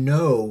and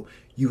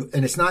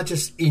and it's not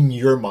just in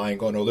your mind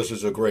going, oh, this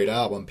is a great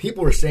album.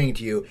 People are saying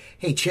to you,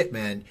 hey, Chip,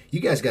 man, you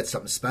guys got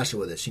something special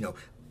with this.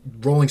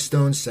 Rolling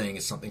Stones saying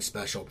it's something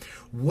special.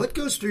 What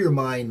goes through your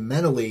mind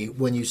mentally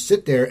when you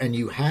sit there and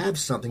you have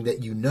something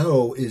that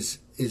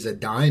is a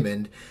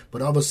diamond,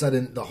 but all of a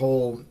sudden the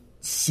whole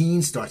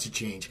scene starts to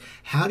change?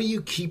 How do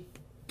you keep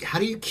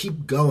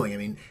going? I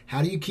mean,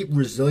 how do you keep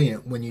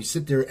resilient when you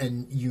sit there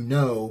and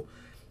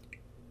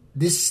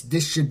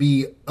this should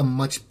be a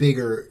much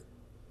bigger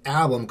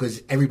album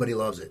because everybody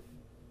loves it?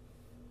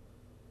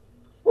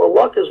 Well,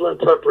 luck is when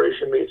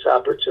preparation meets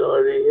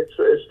opportunity.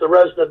 It's the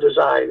resin of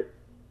design.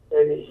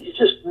 And you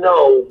just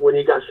know when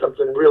you got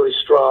something really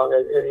strong,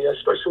 and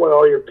especially when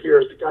all your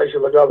peers, the guys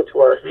you look up to,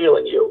 are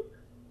healing you.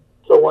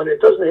 So when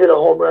it doesn't hit a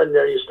home run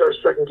there, you start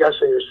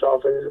second-guessing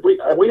yourself. And we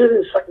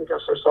didn't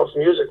second-guess ourselves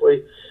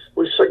musically.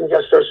 We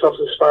second-guessed ourselves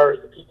as far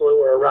as the people who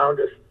were around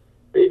us.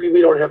 Maybe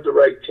we don't have the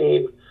right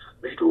team.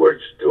 Maybe we're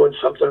just doing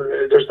something.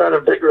 There's not a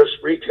vigorous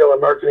retail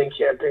and marketing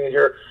campaign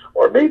here.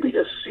 Or maybe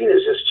the scene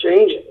is just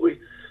changing.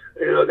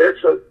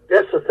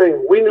 That's the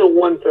thing. We knew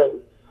one thing.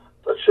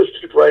 Let's just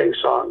keep writing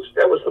songs.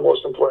 That was the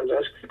most important thing.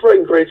 Let's keep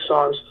writing great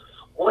songs.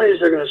 One is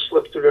they're going to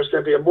slip through. There's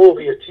going to be a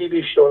movie, a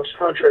TV show, a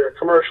soundtrack, a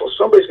commercial.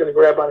 Somebody's going to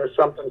grab onto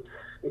something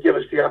and give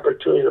us the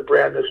opportunity to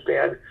brand this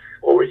band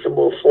where we can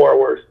move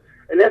forward.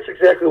 And that's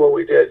exactly what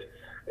we did.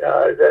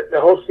 The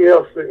whole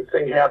Seattle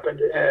thing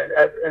happened,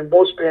 and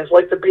most bands,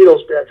 like the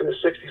Beatles back in the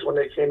 60s when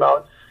they came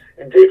out,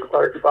 and Dave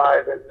Clark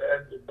 5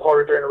 and Paul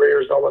Revere and the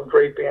Raiders, all them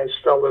great bands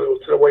fell to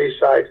the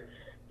wayside.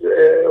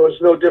 It was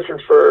no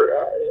different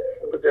for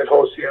that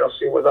whole Seattle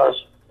scene with us.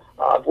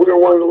 We were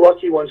one of the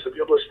lucky ones to be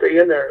able to stay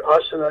in there,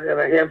 us and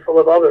a handful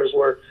of others,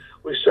 where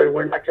we said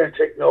we're not going to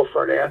take no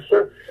for an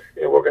answer,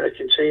 and we're going to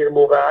continue to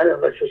move on,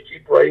 and let's just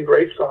keep writing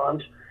great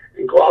songs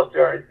and go out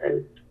there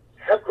and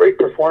have great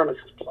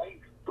performances, play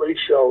great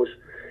shows.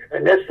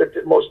 And that's the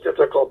most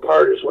difficult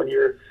part, is when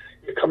you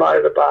come out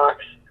of the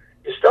box.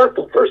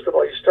 First of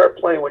all, you start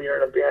playing when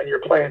you're in a band. You're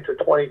playing to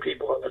 20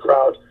 people in the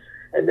crowd.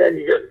 And then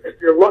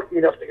if you're lucky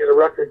enough to get a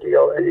record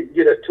deal and you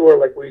get a tour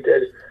like we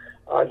did,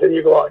 then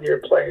you go out and you're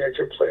playing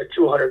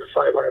 200 to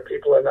 500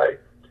 people a night.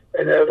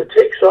 And if it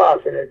takes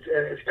off and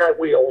it's got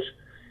wheels,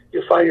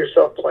 you find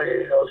yourself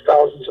playing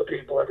thousands of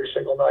people every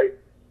single night.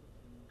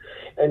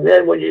 And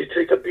then when you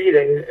take a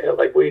beating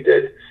like we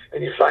did,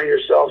 and you find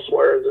yourselves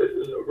where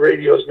the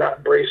radio's not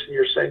embracing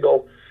your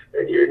single,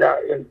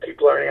 and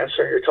people aren't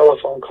answering your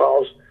telephone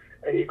calls,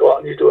 and you go out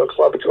and you do a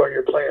club tour and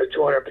you're playing to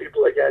 200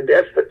 people again,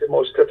 that's the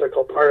most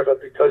difficult part of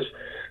it, because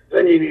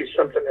then you need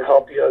something to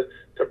help you,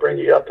 to bring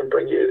you up and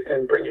bring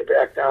you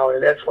back down,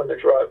 and that's when the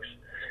drugs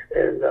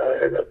and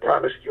the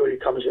promiscuity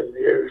comes in.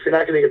 If you're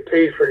not going to get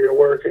paid for your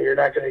work, and you're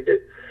not going to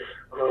get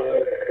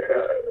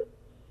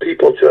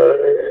people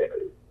to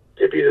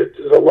give you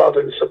the love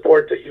and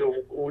support that you've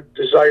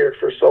desired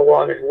for so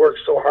long and worked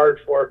so hard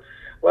for,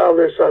 well,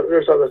 there's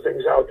other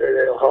things out there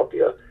that'll help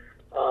you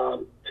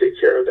take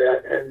care of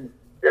that. And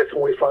that's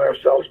when we find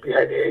ourselves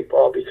behind the eight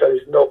ball, because,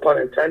 no pun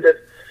intended,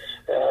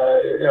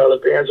 the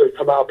bands would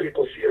come out,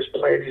 people see us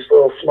playing these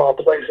little small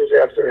places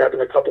after having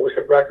a couple of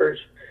hit records,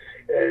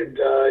 and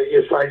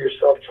you find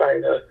yourself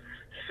trying to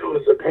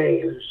soothe the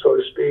pain, so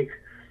to speak.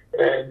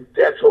 And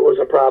that's what was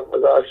a problem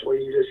with us.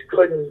 We just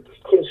couldn't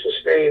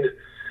sustain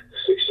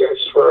success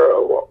for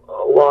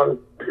a long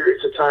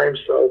periods of time,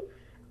 so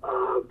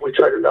we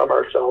tried to numb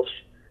ourselves,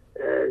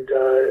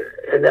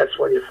 and that's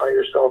when you find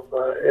yourself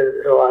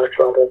in a lot of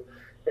trouble,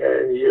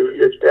 and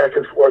it's back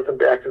and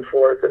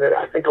forth, and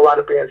I think a lot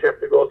of bands have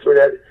to go through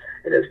that.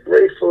 And as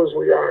grateful as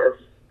we are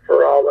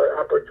for all the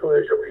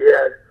opportunities that we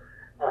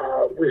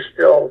had, we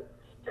still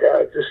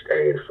have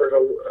disdain for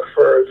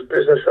the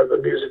business of the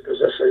music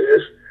business it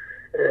is,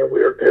 and we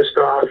were pissed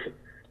off.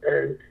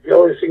 And the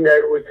only thing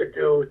that we could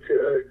do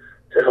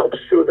to help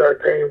soothe our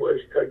pain was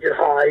to get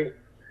high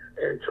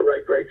and to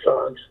write great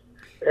songs.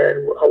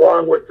 And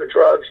along with the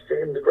drugs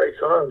came the great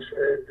songs.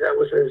 And that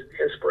was the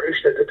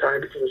inspiration at the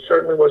time, because it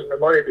certainly wasn't the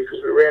money, because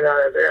we ran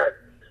out of that.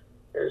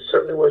 And it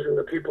certainly wasn't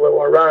the people that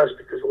were around us,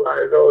 because a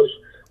lot of those,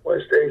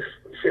 once they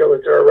feel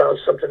that they're around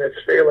something that's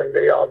failing,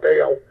 they all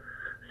bail.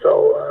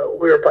 So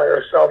we were by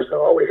ourselves, and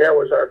all we had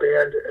was our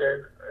band,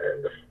 and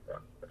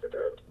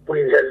we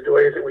had to do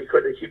anything we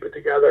could to keep it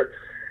together.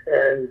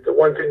 And the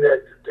one thing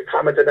that the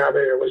common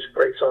denominator was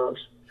great songs.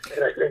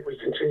 And I think we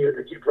continued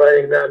to keep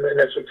writing them, and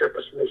that's what kept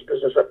us in this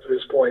business up to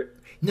this point.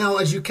 Now,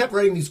 as you kept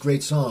writing these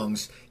great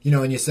songs,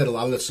 and you said a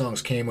lot of the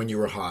songs came when you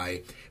were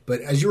high,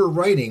 but as you were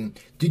writing,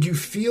 did you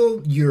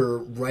feel your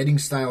writing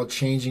style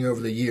changing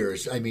over the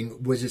years? I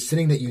mean, was it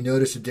something that you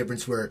noticed a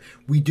difference where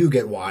we do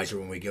get wiser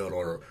when we get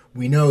older?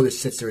 We know this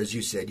sits there, as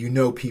you said,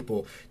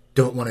 people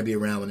don't want to be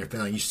around when they're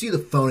failing. You see the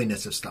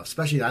phoniness of stuff,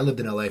 especially I lived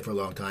in LA for a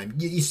long time.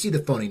 You see the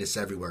phoniness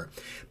everywhere.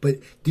 But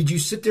did you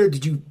sit there,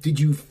 did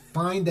you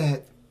find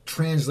that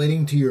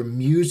translating to your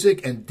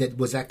music, and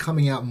was that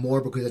coming out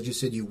more because, as you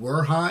said, you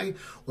were high,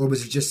 or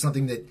was it just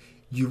something that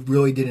you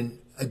really didn't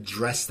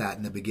address that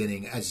in the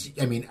beginning as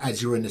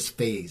you were in this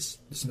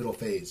middle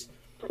phase?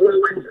 We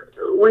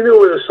knew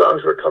where the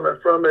songs were coming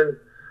from, and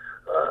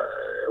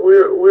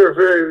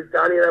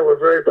Donnie and I were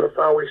very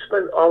profound. We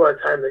spent all our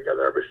time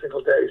together every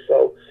single day.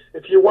 So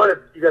if you want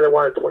it, you got to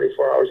want it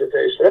 24 hours a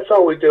day. So that's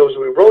all we did was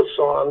we wrote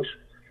songs,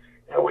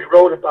 and we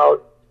wrote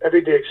about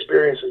everyday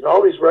experiences. And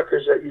all these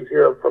records that you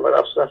hear from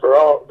Enuff Z'Nuff are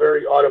all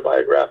very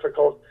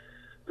autobiographical.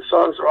 The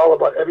songs are all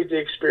about everyday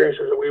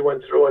experiences that we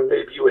went through, and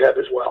maybe you have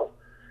as well.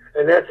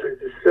 And that's as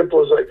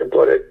simple as I can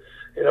put it.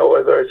 You know,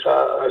 whether it's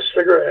a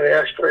cigarette, an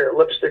ashtray, or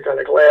lipstick on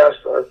a glass,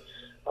 or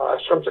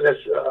something that's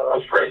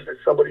a phrase that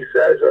somebody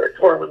says, or a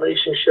torn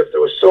relationship.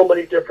 There was so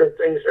many different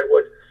things that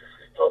would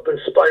help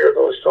inspire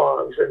those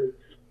songs. And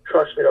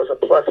trust me, there was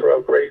a plethora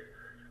of great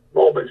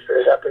moments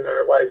that happened in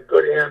our life,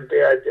 good and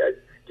bad, that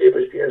gave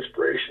us the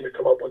inspiration to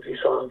come up with these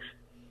songs.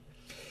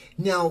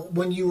 Now,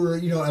 when you were,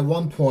 at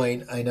one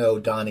point, I know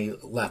Donnie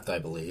left, I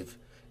believe,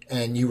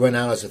 and you went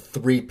out as a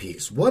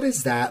three-piece. What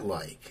is that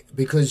like?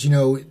 Because,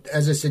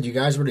 as I said, you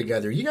guys were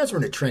together. You guys were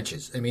in the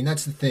trenches. I mean,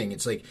 that's the thing.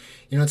 It's like,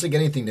 it's like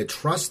anything. The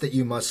trust that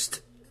you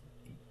must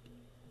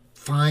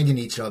find in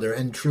each other.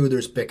 And true,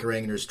 there's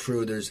bickering.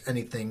 There's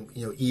anything,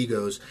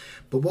 egos.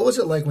 But what was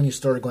it like when you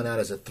started going out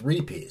as a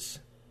three-piece?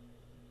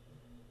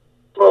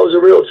 Well, it was a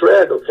real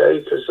drag, okay?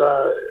 Because,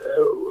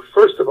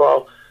 first of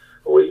all,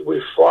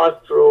 we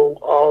fought through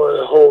all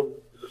the whole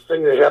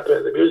thing that happened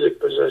in the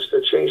music business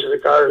to change the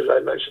guard, as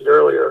I mentioned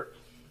earlier.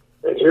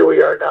 And here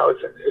we are now.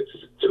 It's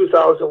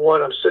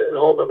 2001. I'm sitting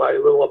home in my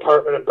little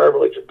apartment in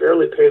Beverly, can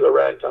barely pay the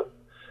rent.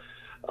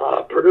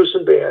 I'm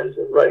producing bands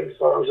and writing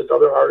songs with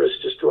other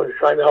artists, just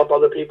trying to help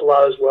other people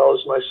out as well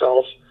as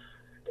myself.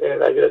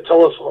 And I get a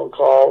telephone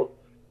call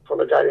from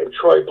a guy named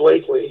Troy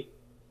Blakely,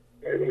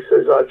 and he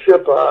says,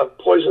 Chip,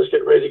 Poison's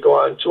getting ready to go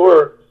on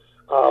tour.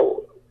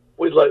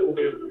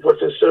 We're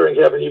considering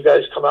having you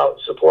guys come out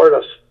and support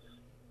us.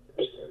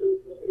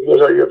 He goes,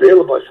 are you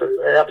available? I said,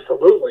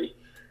 absolutely.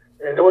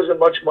 And there wasn't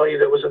much money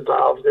that was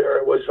involved there.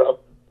 It would have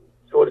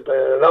been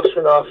an Enuff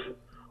Z'Nuff,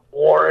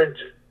 Warrant,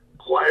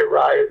 Quiet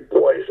Riot,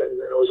 Poison.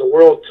 And it was a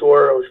world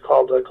tour. It was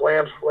called the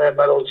Glam Slam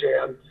Metal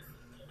Jam.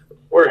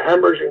 We're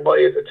hemorrhaging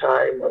money at the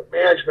time.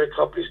 Management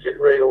company's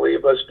getting ready to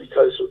leave us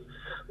because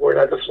we're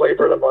not the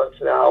flavor of the month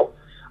now.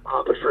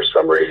 But for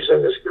some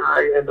reason, this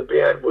guy and the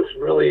band was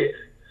really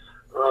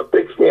a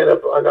big fan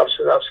of Enuff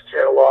Z'Nuff's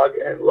catalog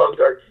and loved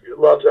our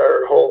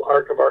whole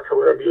arc of our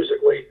career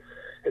musically,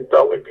 and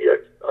thought we'd be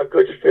a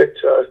good fit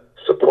to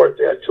support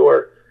that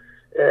tour.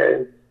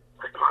 And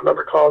I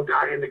remember calling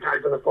Donnie and the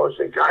guys on the phone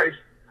saying, guys,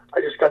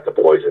 I just got the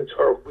Poison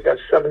tour. We got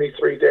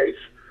 73 dates.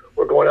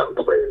 We're going out and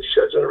playing in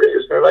sheds and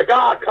arenas. They're like,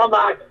 come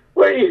on,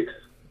 please,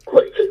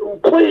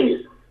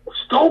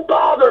 don't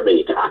bother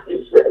me,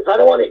 Donnie says. I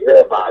don't want to hear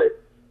about it.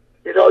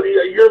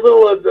 Your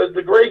little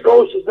the gray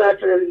ghost is not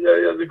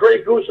the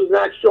gray goose is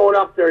not showing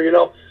up there.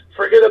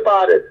 Forget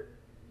about it.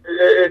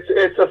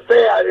 It's a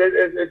fad.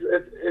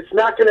 It's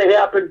not going to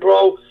happen,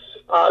 bro.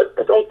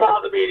 Don't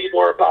bother me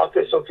anymore about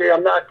this. Okay,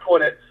 I'm not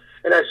doing it.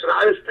 And I said,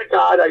 honest to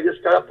God, I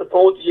just got off the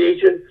phone with the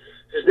agent.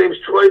 His name's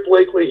Troy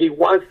Blakely. He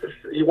wants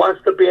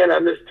the band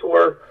on this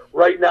tour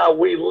right now.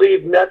 We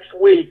leave next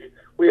week.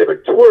 We have a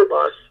tour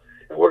bus,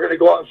 and we're going to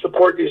go out and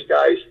support these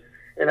guys.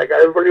 And I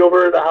got everybody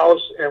over to the house,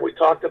 and we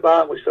talked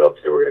about it. We said,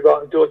 okay, we're going to go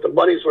out and do it. The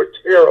monies were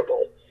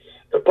terrible.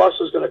 The bus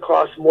was going to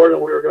cost more than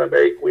we were going to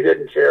make. We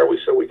didn't care. We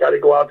said, we got to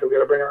go out there. We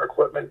got to bring our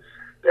equipment.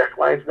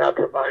 Backline's not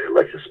provided.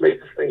 Let's just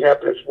make this thing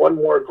happen. It's one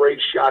more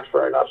great shot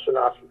for Enuff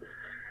Z'Nuff.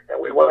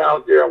 And we went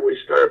out there, and we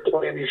started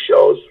playing these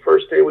shows.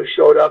 First day we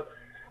showed up,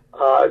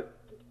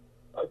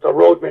 the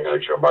road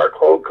manager, Mark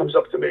Hogue, comes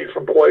up to me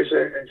from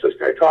Poison and says,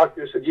 can I talk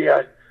to you? I said,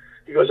 yeah.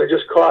 He goes, I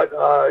just caught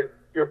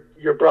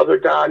your brother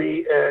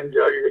Donnie and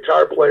your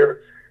guitar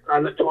player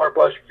on the tour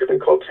bus giving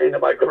cocaine to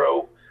my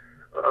crew.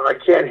 I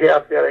can't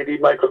have that. I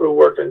need my crew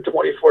working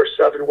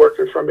 24/7,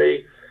 working for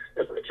me.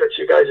 If I catch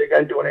you guys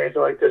again doing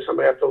anything like this, I'm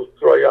going to have to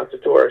throw you off the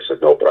tour. I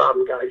said, no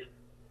problem, guys.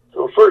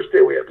 So first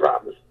day we had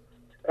problems.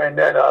 And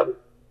then to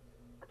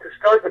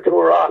start the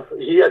tour off,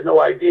 he had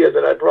no idea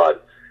that I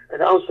brought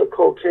an ounce of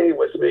cocaine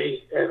with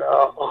me and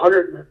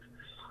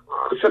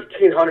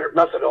 1,500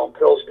 methadone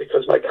pills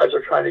because my guys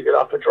are trying to get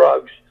off the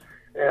drugs.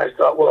 And I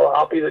thought, well,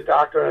 I'll be the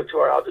doctor on the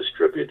tour. I'll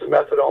distribute the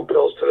methadone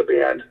pills to the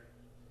band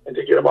and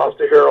to get them off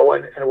the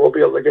heroin, and we'll be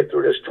able to get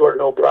through this tour,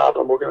 no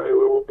problem.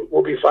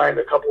 We'll be fine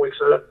a couple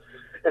weeks later.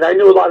 And I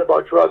knew a lot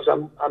about drugs.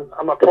 I'm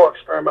a pro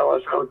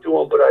experimentalist. I don't do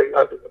them, but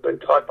I've been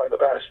taught by the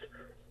best.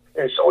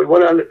 And so we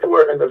went on the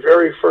tour, and the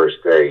very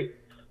first day,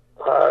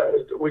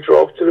 we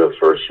drove to the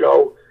first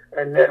show,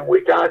 and then we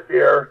got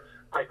there.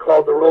 I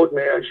called the road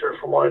manager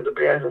from one of the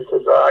bands and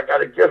says, I got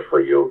a gift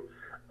for you.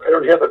 I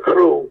don't have a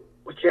crew.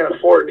 We can't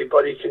afford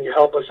anybody. Can you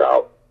help us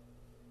out?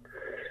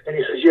 And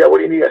he says, yeah, what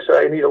do you need? I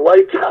said, I need a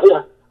light guy,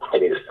 I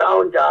need a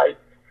sound guy,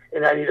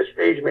 and I need a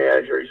stage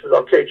manager. He says,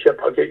 okay, Chip,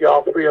 I'll get you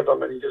all three of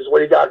them. And he says, what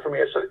do you got for me?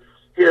 I said,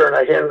 here. And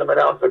I handed him an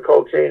ounce of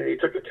cocaine, and he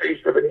took a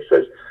taste of it, and he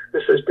says,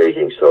 this is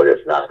baking soda.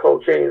 It's not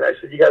cocaine. And I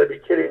said, you got to be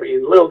kidding me.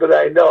 And little did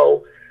I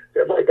know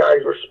that my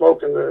guys were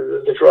smoking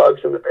the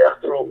drugs in the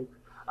bathroom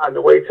on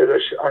the way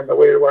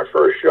to our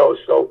first show.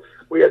 So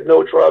we had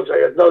no drugs. I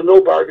had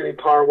no bargaining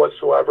power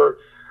whatsoever.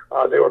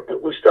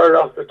 We started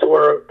off the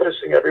tour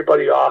pissing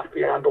everybody off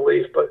beyond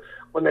belief, but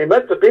when they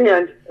met the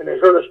band and they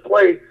heard us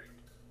play,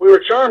 we were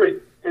charming,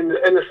 and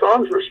the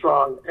songs were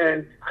strong,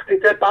 and I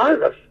think that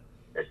bonded us.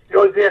 It's the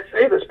only thing I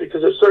say this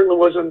because it certainly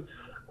wasn't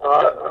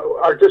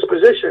our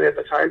disposition at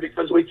the time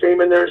because we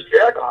came in there as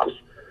jack-offs.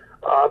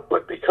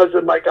 But because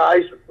of my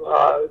guys,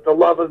 the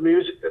love of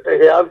music that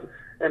they have,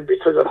 and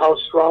because of how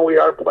strong we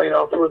are playing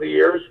out through the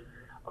years,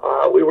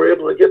 we were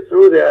able to get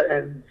through that,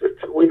 and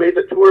we made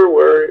the tour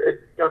where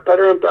it got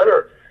better and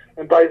better.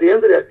 And by the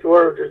end of that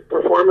tour, the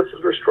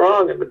performances were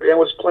strong, and the band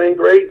was playing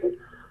great, and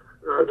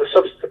the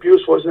substance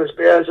abuse wasn't as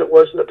bad as it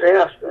was in the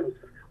past. And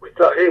we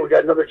thought, hey, we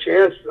got another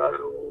chance.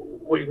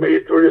 We made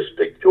it through this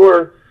big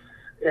tour,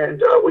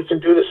 and we can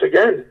do this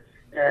again.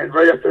 And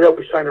right after that,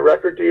 we signed a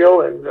record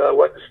deal and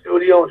went to the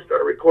studio and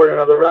started recording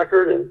another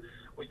record, and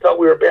we thought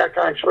we were back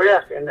on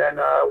track. And then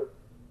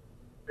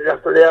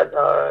after that,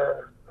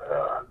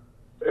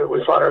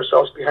 we found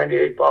ourselves behind the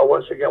eight ball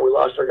once again. We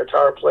lost our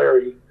guitar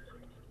player.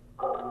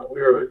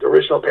 The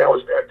original band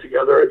was back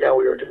together again.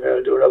 We were going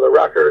to do another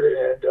record,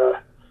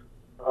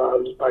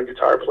 and my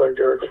guitar player,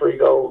 Derek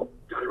Frigo,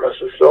 God rest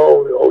his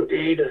soul, OD'd,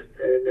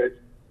 and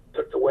it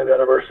took the wind out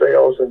of our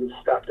sails and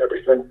stopped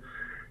everything.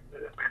 We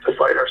had to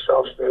fight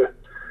ourselves to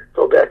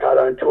go back out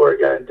on tour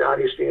again.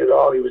 Donnie's seen it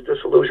all. He was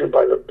disillusioned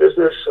by the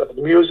business of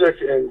music,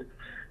 and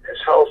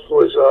his health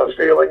was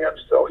failing him.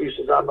 So he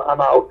says, "I'm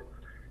out.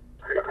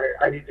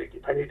 I need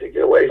to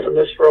get away from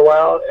this for a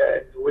while."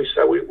 And we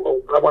said,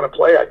 I want to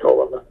play. I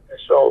told him.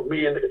 So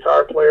me and the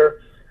guitar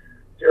player,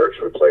 Derek's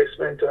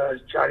replacement,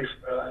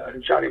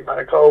 Johnny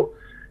Monaco,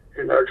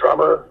 and our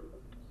drummer,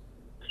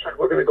 said,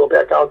 we're going to go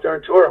back out there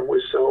and tour.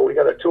 And so we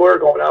got a tour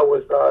going out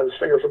with the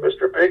singer from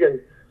Mr. Big,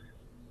 and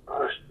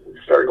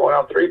started going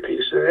out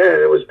three-piece. And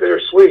it was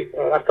bittersweet.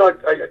 And I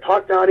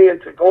talked Donnie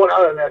into going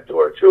out on that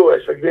tour, too.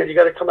 I said, man, you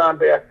got to come on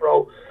back,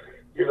 bro.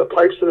 You're the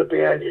pipes of the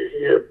band.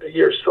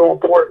 You're so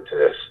important to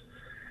this,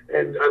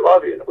 and I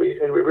love you,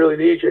 and we really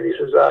need you. And he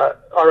says,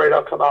 all right,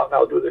 I'll come out and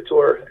I'll do the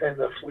tour. And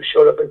we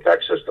showed up in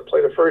Texas to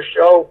play the first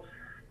show,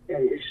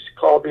 and he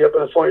called me up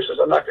on the phone. He says,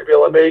 I'm not going to be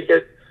able to make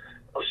it.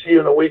 I'll see you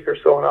in a week or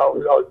so, and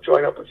I'll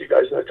join up with you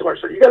guys in the tour. I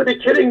said, you got to be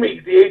kidding me.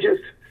 The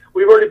agents,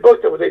 we've already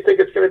booked it. They think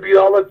it's going to be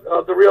all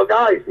the real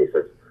guys. He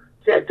says,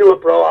 can't do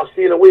it, bro. I'll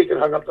see you in a week, and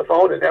hung up the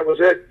phone, and that was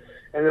it.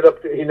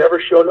 He never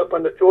showed up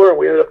on the tour, and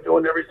we ended up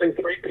doing everything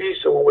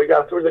three-piece. And when we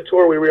got through the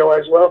tour, we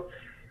realized, well,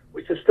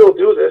 we can still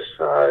do this.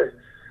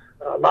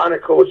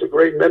 Monaco is a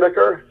great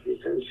mimicker. He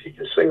can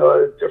sing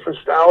different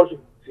styles.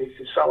 He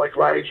can sound like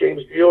Ronnie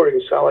James Dio, or he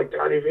can sound like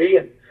Donnie V.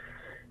 And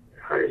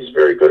he's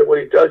very good at what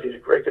he does. He's a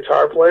great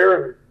guitar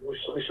player. And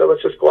we said,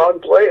 let's just go out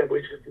and play. And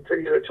we just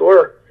continued the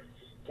tour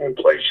and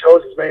play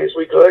shows as many as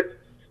we could,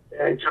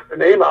 and kept the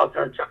name out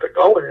there and kept it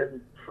going.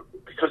 And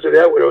because of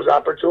that, there was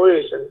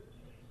opportunities. And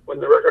when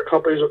the record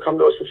companies would come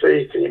to us and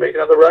say, can you make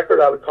another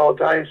record? I would call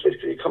Donnie and say,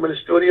 can you come in the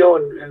studio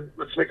and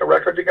let's make a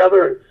record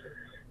together? And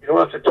you don't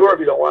have to tour if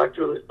you don't want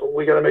to, but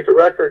we got to make a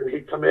record. And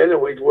he'd come in,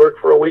 and we'd work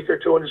for a week or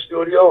two in the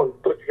studio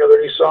and put together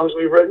these songs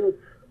we've written.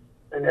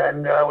 And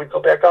then we'd go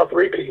back out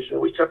three-piece. And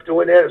we kept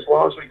doing that as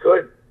long as we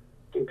could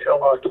until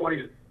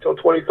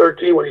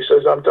 2013, when he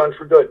says, I'm done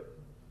for good.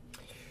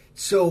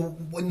 So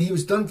when he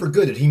was done for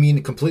good, did he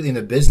mean completely in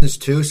the business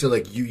too? So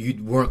like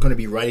you weren't going to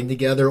be writing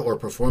together or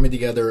performing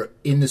together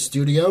in the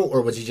studio,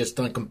 or was he just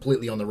done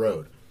completely on the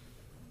road?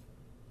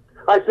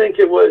 I think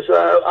it was,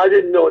 I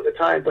didn't know at the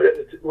time, but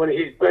when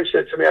he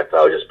mentioned it to me, I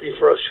thought it would just be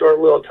for a short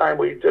little time.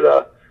 We did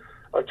a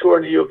tour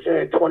in the UK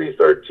in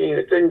 2013.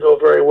 It didn't go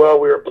very well.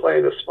 We were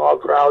playing to small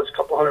crowds, a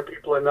couple hundred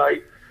people a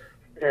night.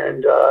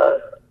 And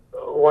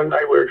one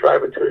night we were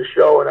driving to the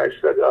show, and I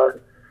said,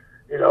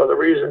 the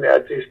reason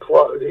that these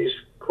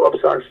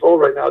clubs aren't full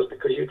right now is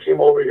because you came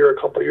over here a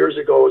couple of years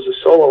ago as a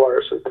solo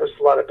artist and pissed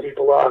a lot of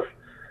people off.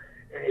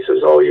 And he says,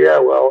 oh, yeah,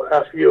 well,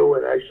 F you.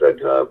 And I said,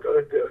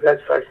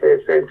 that's I say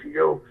the same to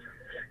you.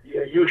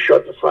 You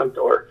shut the front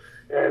door.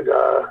 And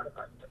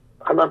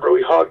I remember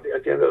we hugged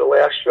at the end of the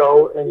last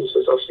show, and he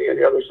says, I'll see you on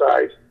the other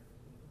side.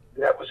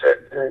 And that was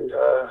it. And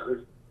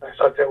I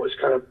thought that was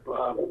kind of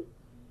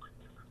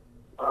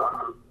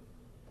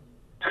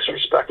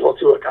disrespectful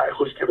to a guy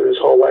who's given his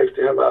whole life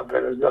to him up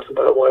and is nothing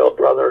but a loyal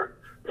brother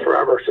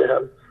forever to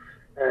him.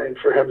 And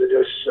for him to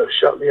just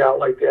shut me out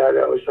like that,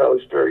 I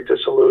was very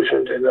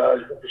disillusioned and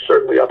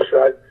certainly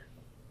upset.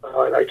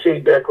 And I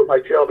came back with my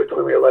tail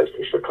between my legs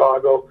to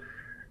Chicago,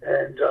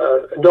 and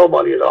no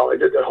money at all. I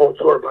did that whole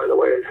tour, by the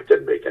way. I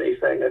didn't make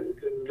anything, and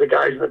the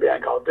guys in the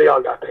band, they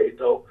all got paid,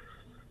 though.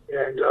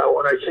 And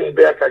when I came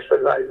back, I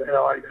said,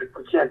 I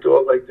can't do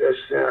it like this.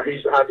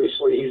 He's not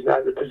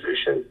in the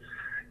position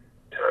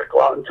to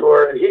go out and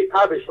tour, and he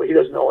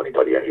doesn't know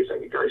anybody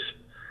anything. He guys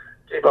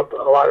gave up a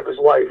lot of his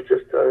life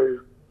just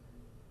to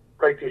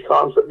write these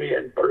songs with me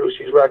and produce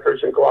these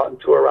records and go out and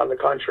tour around the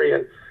country.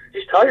 And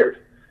he's tired.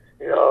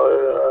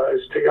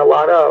 It's taking a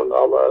lot out.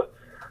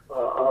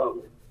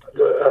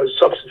 The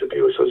substance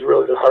abuse was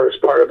really the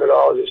hardest part of it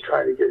all. Just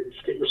trying to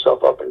get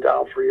yourself up and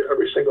down for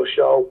every single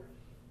show.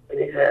 And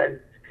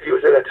he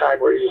was at a time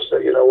where he just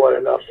said, you know what,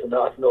 enough's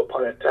enough, no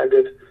pun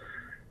intended.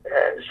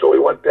 And so we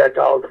went back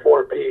out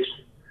 4-piece.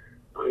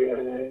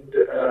 And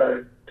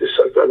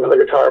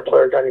another guitar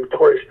player, a guy named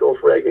Tori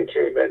Stolfragen,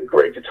 came in,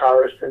 great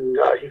guitarist, and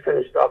he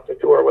finished off the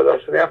tour with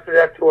us. And after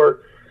that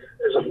tour,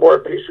 as a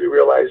 4-piece, we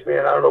realized,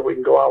 man, I don't know if we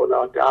can go out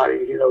without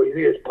Donnie. You know, he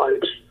needs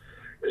pipes.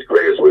 As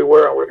great as we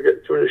were, and we were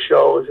getting through the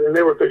shows, and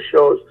they were good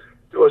shows.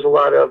 There was a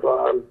lot of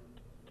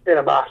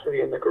animosity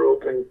in the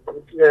group, and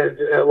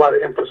a lot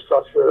of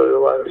infrastructure,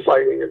 a lot of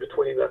fighting in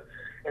between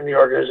in the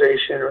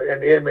organization,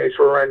 and the inmates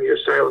were around the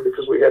asylum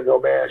because we had no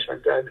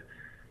management then.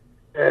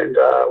 And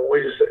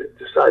we just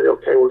decided,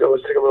 okay,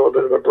 let's take a little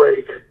bit of a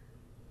break.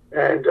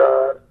 And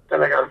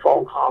then I got a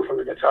phone call from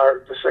the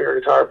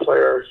singer-guitar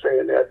player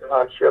saying that,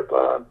 Chip,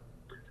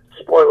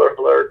 spoiler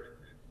alert,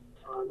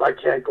 I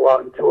can't go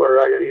out and tour.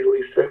 I need at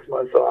least 6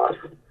 months off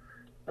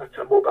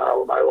to move on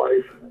with my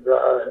life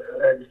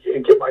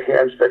and get my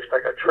hands fixed. I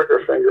got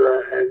trigger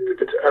finger,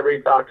 and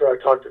every doctor I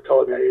talked to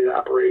told me I need an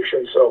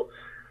operation. So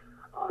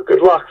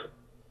good luck.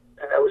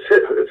 And that was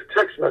it. It was a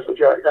text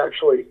message. I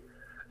actually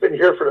didn't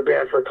hear from the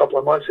band for a couple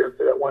of months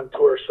after that one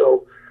tour.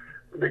 So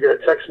when I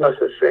get a text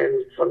message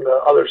saying from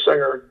the other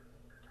singer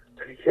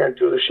that he can't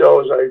do the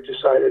shows, I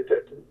decided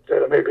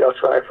that maybe I'll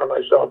try it for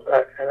myself.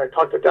 And I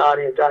talked to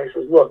Donnie, and Donnie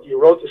says, look,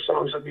 you wrote the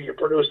songs with me, you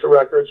produced the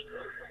records,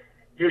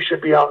 you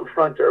should be out in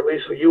front there, at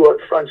least you out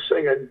front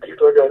singing,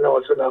 people are going to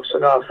know enough's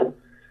enough.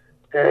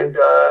 And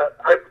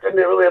I didn't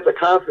really have the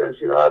confidence.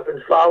 You know, I've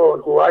been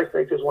following who I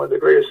think is one of the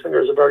greatest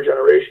singers of our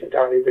generation,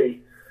 Donnie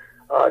V.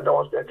 No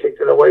one's going to take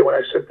that away when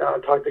I sit down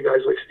and talk to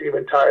guys like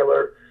Steven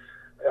Tyler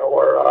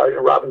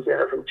or Robin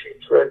Zander from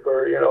Cheap Trick,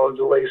 or,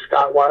 the late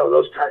Scott Weiler.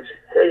 Those guys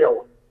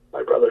hail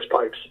my brother's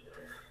pipes.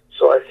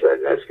 So I said,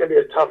 that's going to be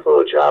a tough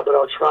little job, but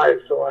I'll try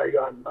it. So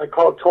I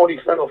called Tony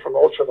Fennell from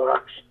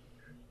Ultravox,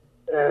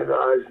 and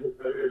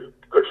a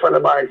good friend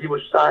of mine, he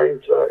was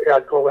signed to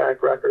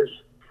Atlantic Records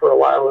for a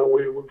while, and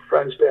we were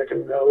friends back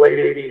in the late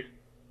 80s.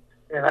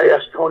 And I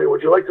asked Tony,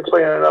 would you like to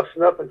play on Enough's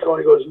Enough? And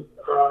Tony goes,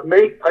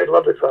 mate, I'd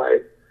love to try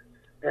it.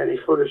 And he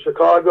flew to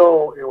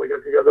Chicago, and we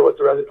got together with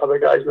the other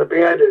guys in the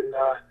band and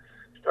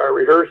started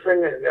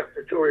rehearsing. And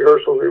after 2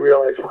 rehearsals, we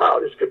realized, wow,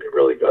 this could be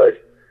really good.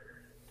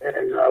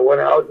 And went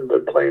out and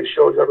been playing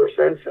shows ever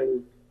since,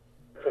 and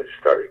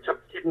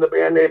kept keeping the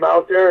band name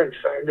out there, and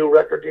signed a new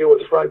record deal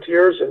with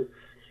Frontiers, and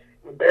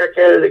back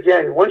at it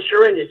again. Once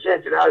you're in, you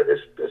can't get out of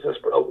this business,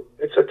 bro.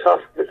 It's a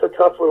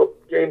tough little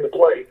game to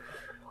play.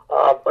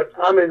 But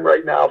I'm in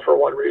right now for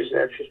one reason,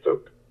 that's just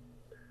to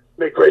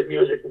make great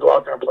music and go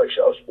out there and play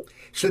shows.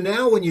 So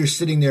now when you're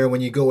sitting there,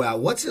 when you go out,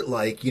 what's it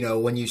like,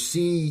 when you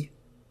see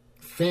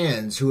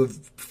fans who have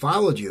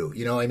followed you?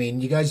 I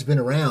mean, you guys have been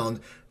around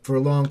for a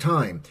long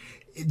time.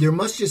 There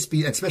must just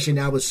be, especially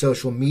now with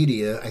social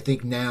media, I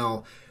think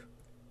now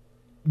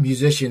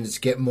musicians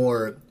get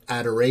more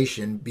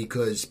adoration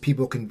because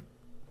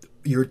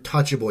you're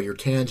touchable, you're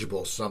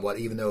tangible somewhat,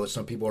 even though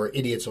some people are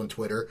idiots on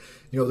Twitter.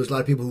 There's a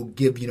lot of people who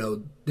give,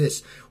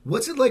 this.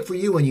 What's it like for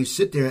you when you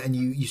sit there and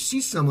you see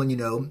someone,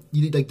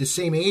 you like the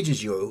same age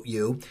as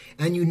you,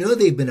 and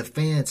they've been a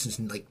fan since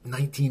like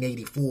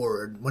 1984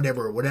 or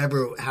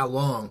whatever, how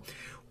long?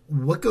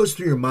 What goes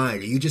through your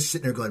mind? Are you just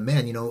sitting there going,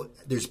 man,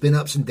 there's been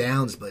ups and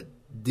downs, but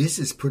this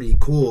is pretty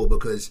cool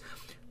because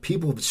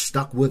people have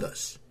stuck with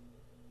us?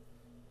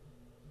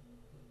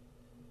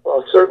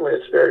 Well, certainly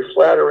it's very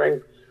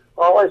flattering.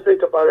 All I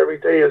think about every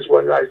day is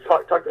when I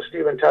talk to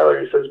Steven Tyler,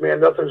 and he says,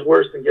 man, nothing's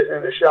worse than getting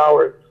in the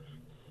shower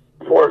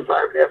 4 or 5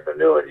 in the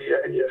afternoon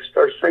and you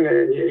start singing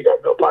and you got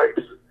no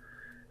pipes.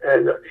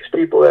 And these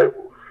people that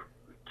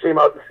came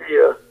out to see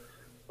you,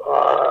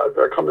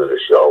 they're coming to the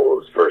show, it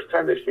was the first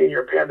time they've seen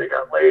your band, they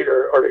got laid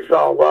or they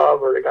fell in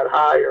love or they got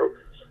high, or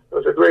it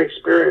was a great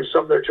experience,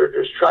 something that you're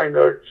just trying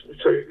to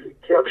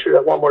capture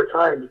that one more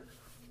time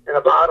in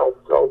a bottle.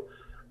 So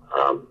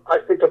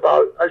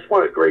I just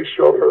want a great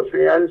show for the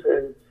fans,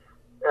 and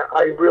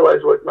I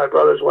realize what my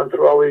brothers went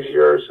through all these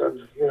years,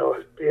 and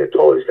being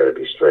told he's got to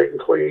be straight and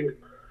clean,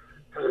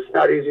 because it's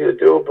not easy to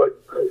do. But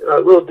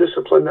a little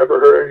discipline never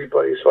hurt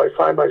anybody. So I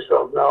find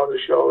myself now in the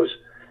shows.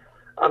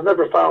 I've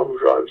never found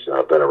drugs, and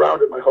I've been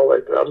around it my whole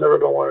life, but I've never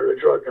been one of the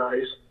drug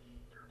guys.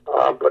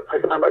 But I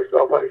find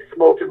myself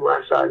smoking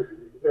less on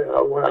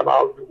when I'm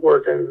out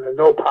working,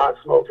 no pot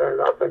smoking or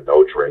nothing,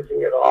 no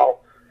drinking at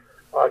all.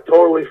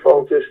 Totally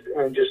focused,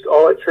 and just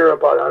all I care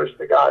about, honest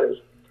to God, is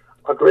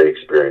a great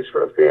experience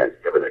for the fans,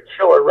 giving a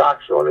killer rock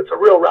show, and it's a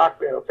real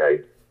rock band,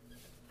 okay?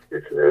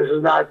 This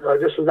is not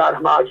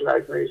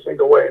homogenized in any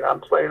single way, and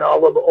I'm playing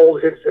all of the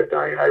old hits that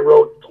Diane and I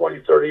wrote 20,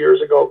 30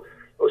 years ago.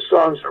 Those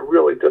songs are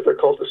really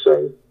difficult to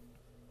sing,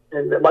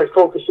 and my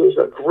focus is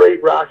a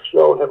great rock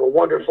show, have a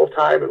wonderful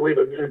time, and leave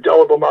an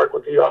indelible mark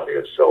with the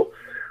audience, so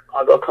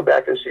they'll come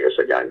back and see us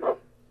again.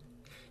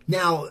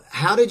 Now,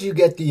 how did you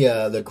get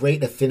the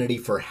great affinity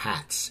for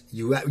hats?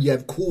 You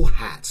have cool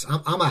hats.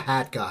 I'm a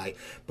hat guy,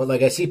 but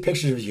I see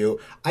pictures of you,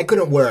 I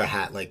couldn't wear a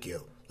hat like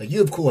you. You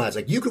have cool hats.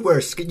 You could wear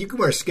a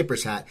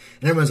skipper's hat,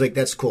 and everyone's like,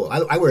 "That's cool."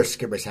 I wear a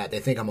skipper's hat. They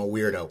think I'm a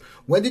weirdo.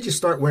 When did you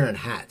start wearing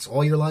hats?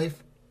 All your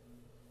life?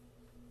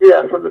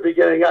 Yeah, from the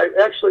beginning.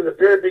 The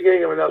very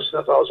beginning of Enough's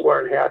Enough, I was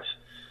wearing hats.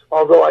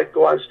 although I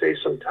go on stage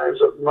sometimes,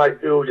 I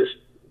do just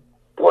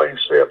pointing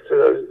straight up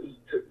to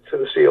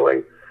the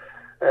ceiling,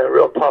 and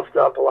real puffed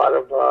up. A lot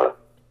of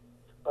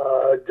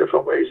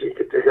different ways you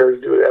get the hair to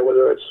do that,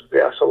 whether it's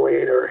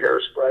Vaseline or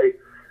hairspray.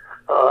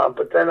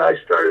 But then I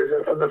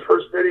started from the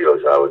first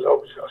videos. I was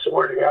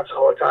wearing hats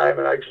all the time,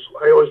 and I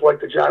always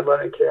liked the John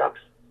Lennon caps.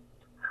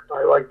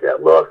 I liked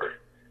that look,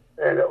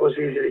 and it was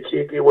easy to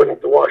keep. You wouldn't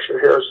have to wash your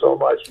hair so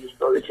much. You just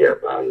throw the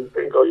cap on,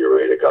 bingo, you're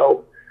ready to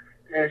go.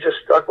 And it just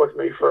stuck with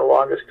me for the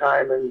longest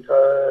time. And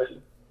I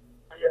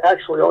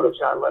actually own a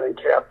John Lennon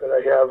cap that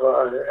I have,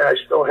 and I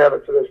still have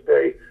it to this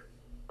day.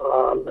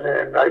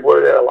 And I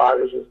wear that a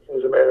lot, as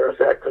a matter of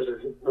fact, because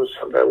it was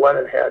something that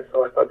Lennon had.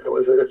 So I thought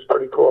it's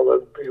pretty cool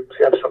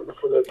to have something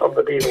from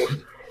the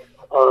Beatles.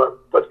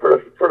 But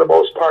for the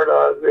most part,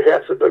 the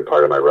hat's a big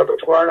part of my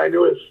repertoire, and I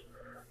knew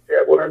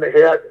wearing the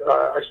hat,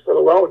 I stood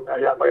alone. I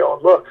had my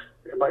own look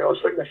and my own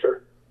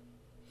signature.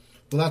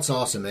 Well, that's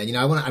awesome, man.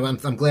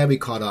 I'm glad we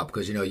caught up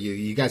because,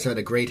 you guys had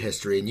a great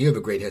history and you have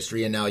a great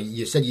history. And now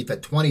you said you've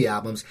had 20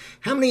 albums.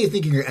 How many do you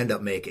think you're going to end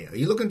up making? Are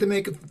you looking to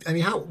make,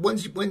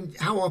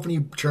 how often are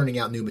you churning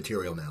out new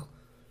material now?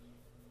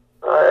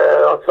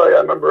 I'll tell you,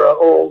 I remember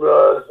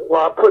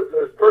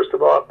first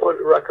of all, I put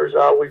records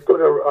out. We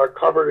put a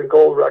Covered in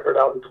Gold record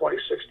out in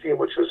 2016,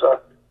 which is a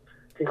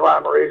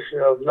conglomeration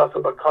of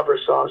nothing but cover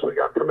songs. We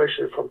got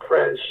permission from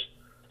Prince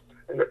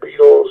and the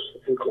Beatles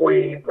and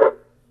Queen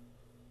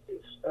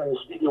and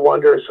Stevie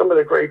Wonder and some of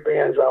the great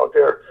bands out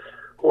there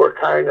who were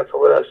kind enough to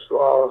let us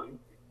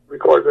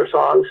record their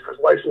songs, because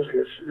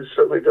licensing is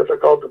certainly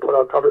difficult to put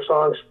out cover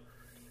songs.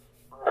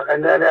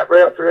 And then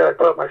right after that, I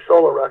put up my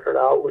solo record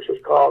out, which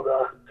is called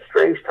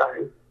Strange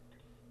Time.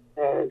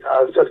 And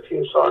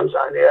 15 songs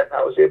on that.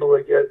 I was able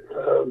to get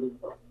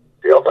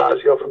Dale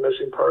Bozzio from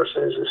Missing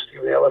Persons and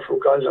Steve Naylor from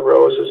Guns N'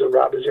 Roses and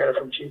Rob Zana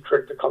from Cheap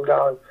Trick to come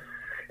down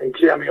and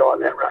cameo on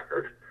that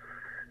record.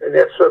 And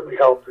that certainly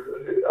helped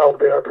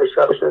elevate our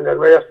perception. And then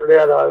right after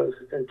that,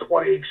 in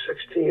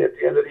 2016, at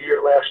the end of the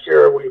year, last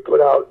year, we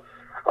put out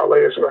our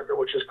latest record,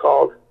 which is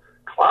called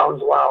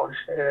Clowns Lounge.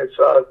 And it's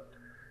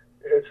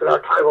an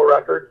archival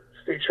record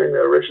featuring the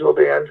original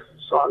band,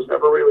 songs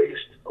never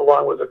released,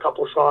 along with a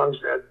couple of songs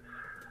that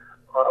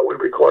we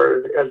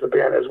recorded as the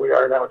band as we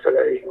are now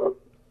today.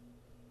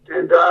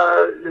 And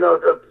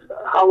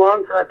how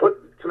long can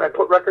I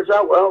put records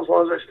out? Well, as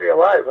long as I stay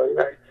alive.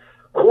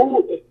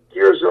 Who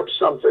gears up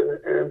something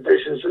and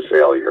envisions a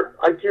failure?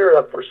 I gear it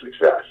up for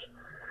success.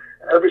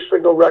 Every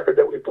single record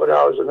that we put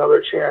out is another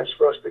chance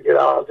for us to get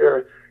out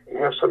there and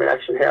have some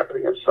action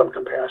happening in some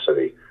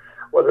capacity,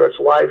 whether it's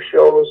live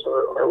shows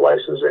or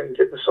licensing,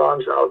 getting the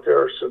songs out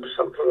there.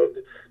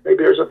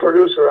 Maybe there's a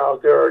producer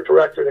out there or a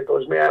director that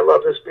goes, man, I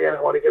love this band,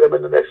 I want to get them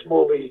in the next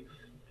movie,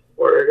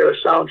 or I get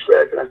a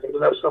soundtrack, and I think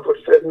enough stuff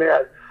would fit in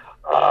that.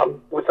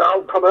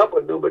 Without coming up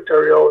with new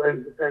material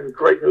and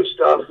great new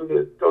stuff,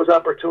 those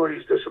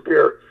opportunities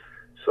disappear.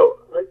 So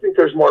I think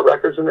there's more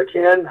records in the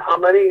can. How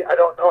many? I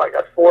don't know. I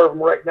got 4 of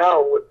them right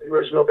now with the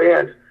original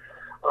band.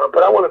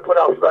 But I want to put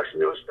out fresh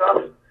new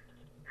stuff,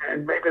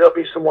 and maybe there'll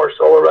be some more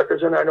solo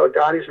records in there. I know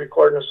Donnie's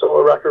recording a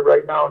solo record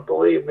right now, and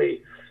believe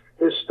me,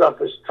 his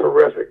stuff is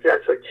terrific.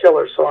 That's a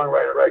killer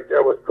songwriter right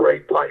there with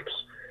great pipes.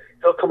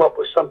 He'll come up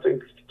with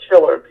something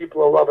killer.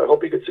 People will love it. I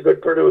hope he gets a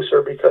good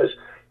producer because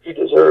he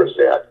deserves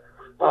that.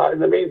 In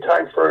the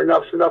meantime, for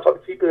Enough's Enough, I'm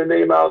keeping the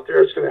name out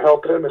there. It's going to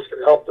help him. It's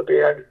going to help the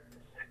band.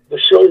 The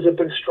shows have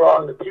been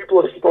strong. The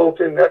people have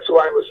spoken. That's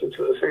why I listen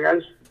to the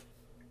fans.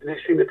 And they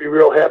seem to be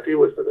real happy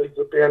with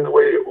the band, the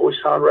way we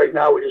sound right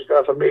now. We just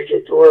got off a major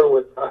tour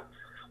with,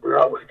 we were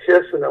out with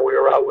Kiss, and then we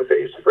were out with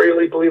Ace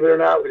Frehley, believe it or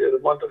not. We did a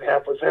month and a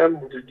half with him.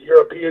 We did the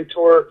European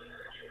tour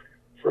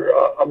for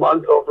a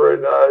month over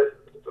in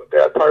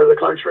that part of the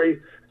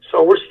country.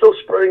 So we're still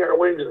spreading our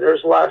wings, and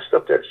there's a lot of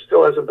stuff that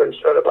still hasn't been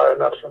said about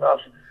Enough's Enough.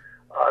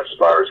 As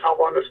far as how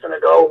long it's going to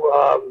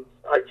go,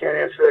 I can't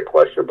answer that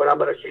question, but I'm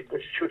going to keep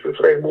the Choo Choo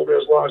Train moving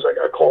as long as I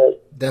got cold.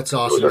 That's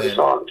awesome, Those are the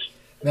songs.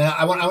 Man,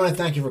 I want to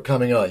thank you for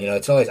coming on.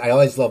 I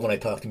always love when I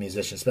talk to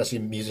musicians, especially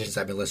musicians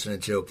I've been listening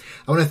to.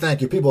 I want to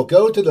thank you. People,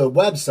 go to the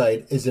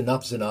website,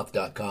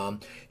 isenoughsenough.com.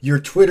 Your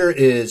Twitter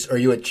are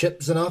you at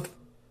Chips Enough?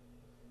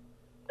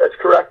 That's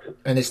correct.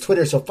 And his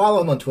Twitter, so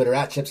follow him on Twitter,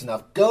 at Chips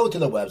Enough. Go to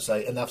the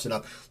website, Enough's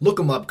Enough. Look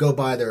them up. Go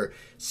buy their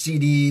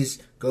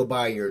CDs. Go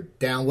buy your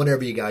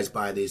whatever you guys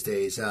buy these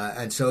days.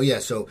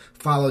 So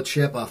follow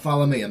Chip.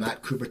 Follow me. I'm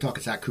at Cooper Talk.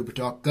 It's at Cooper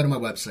Talk. Go to my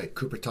website,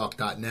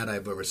 coopertalk.net. I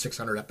have over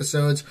 600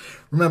 episodes.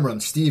 Remember,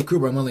 I'm Steve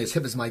Cooper. I'm only as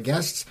hip as my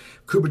guests.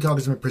 Cooper Talk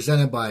has been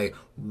presented by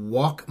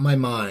Walk My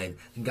Mind.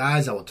 And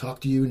guys, I will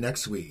talk to you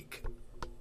next week.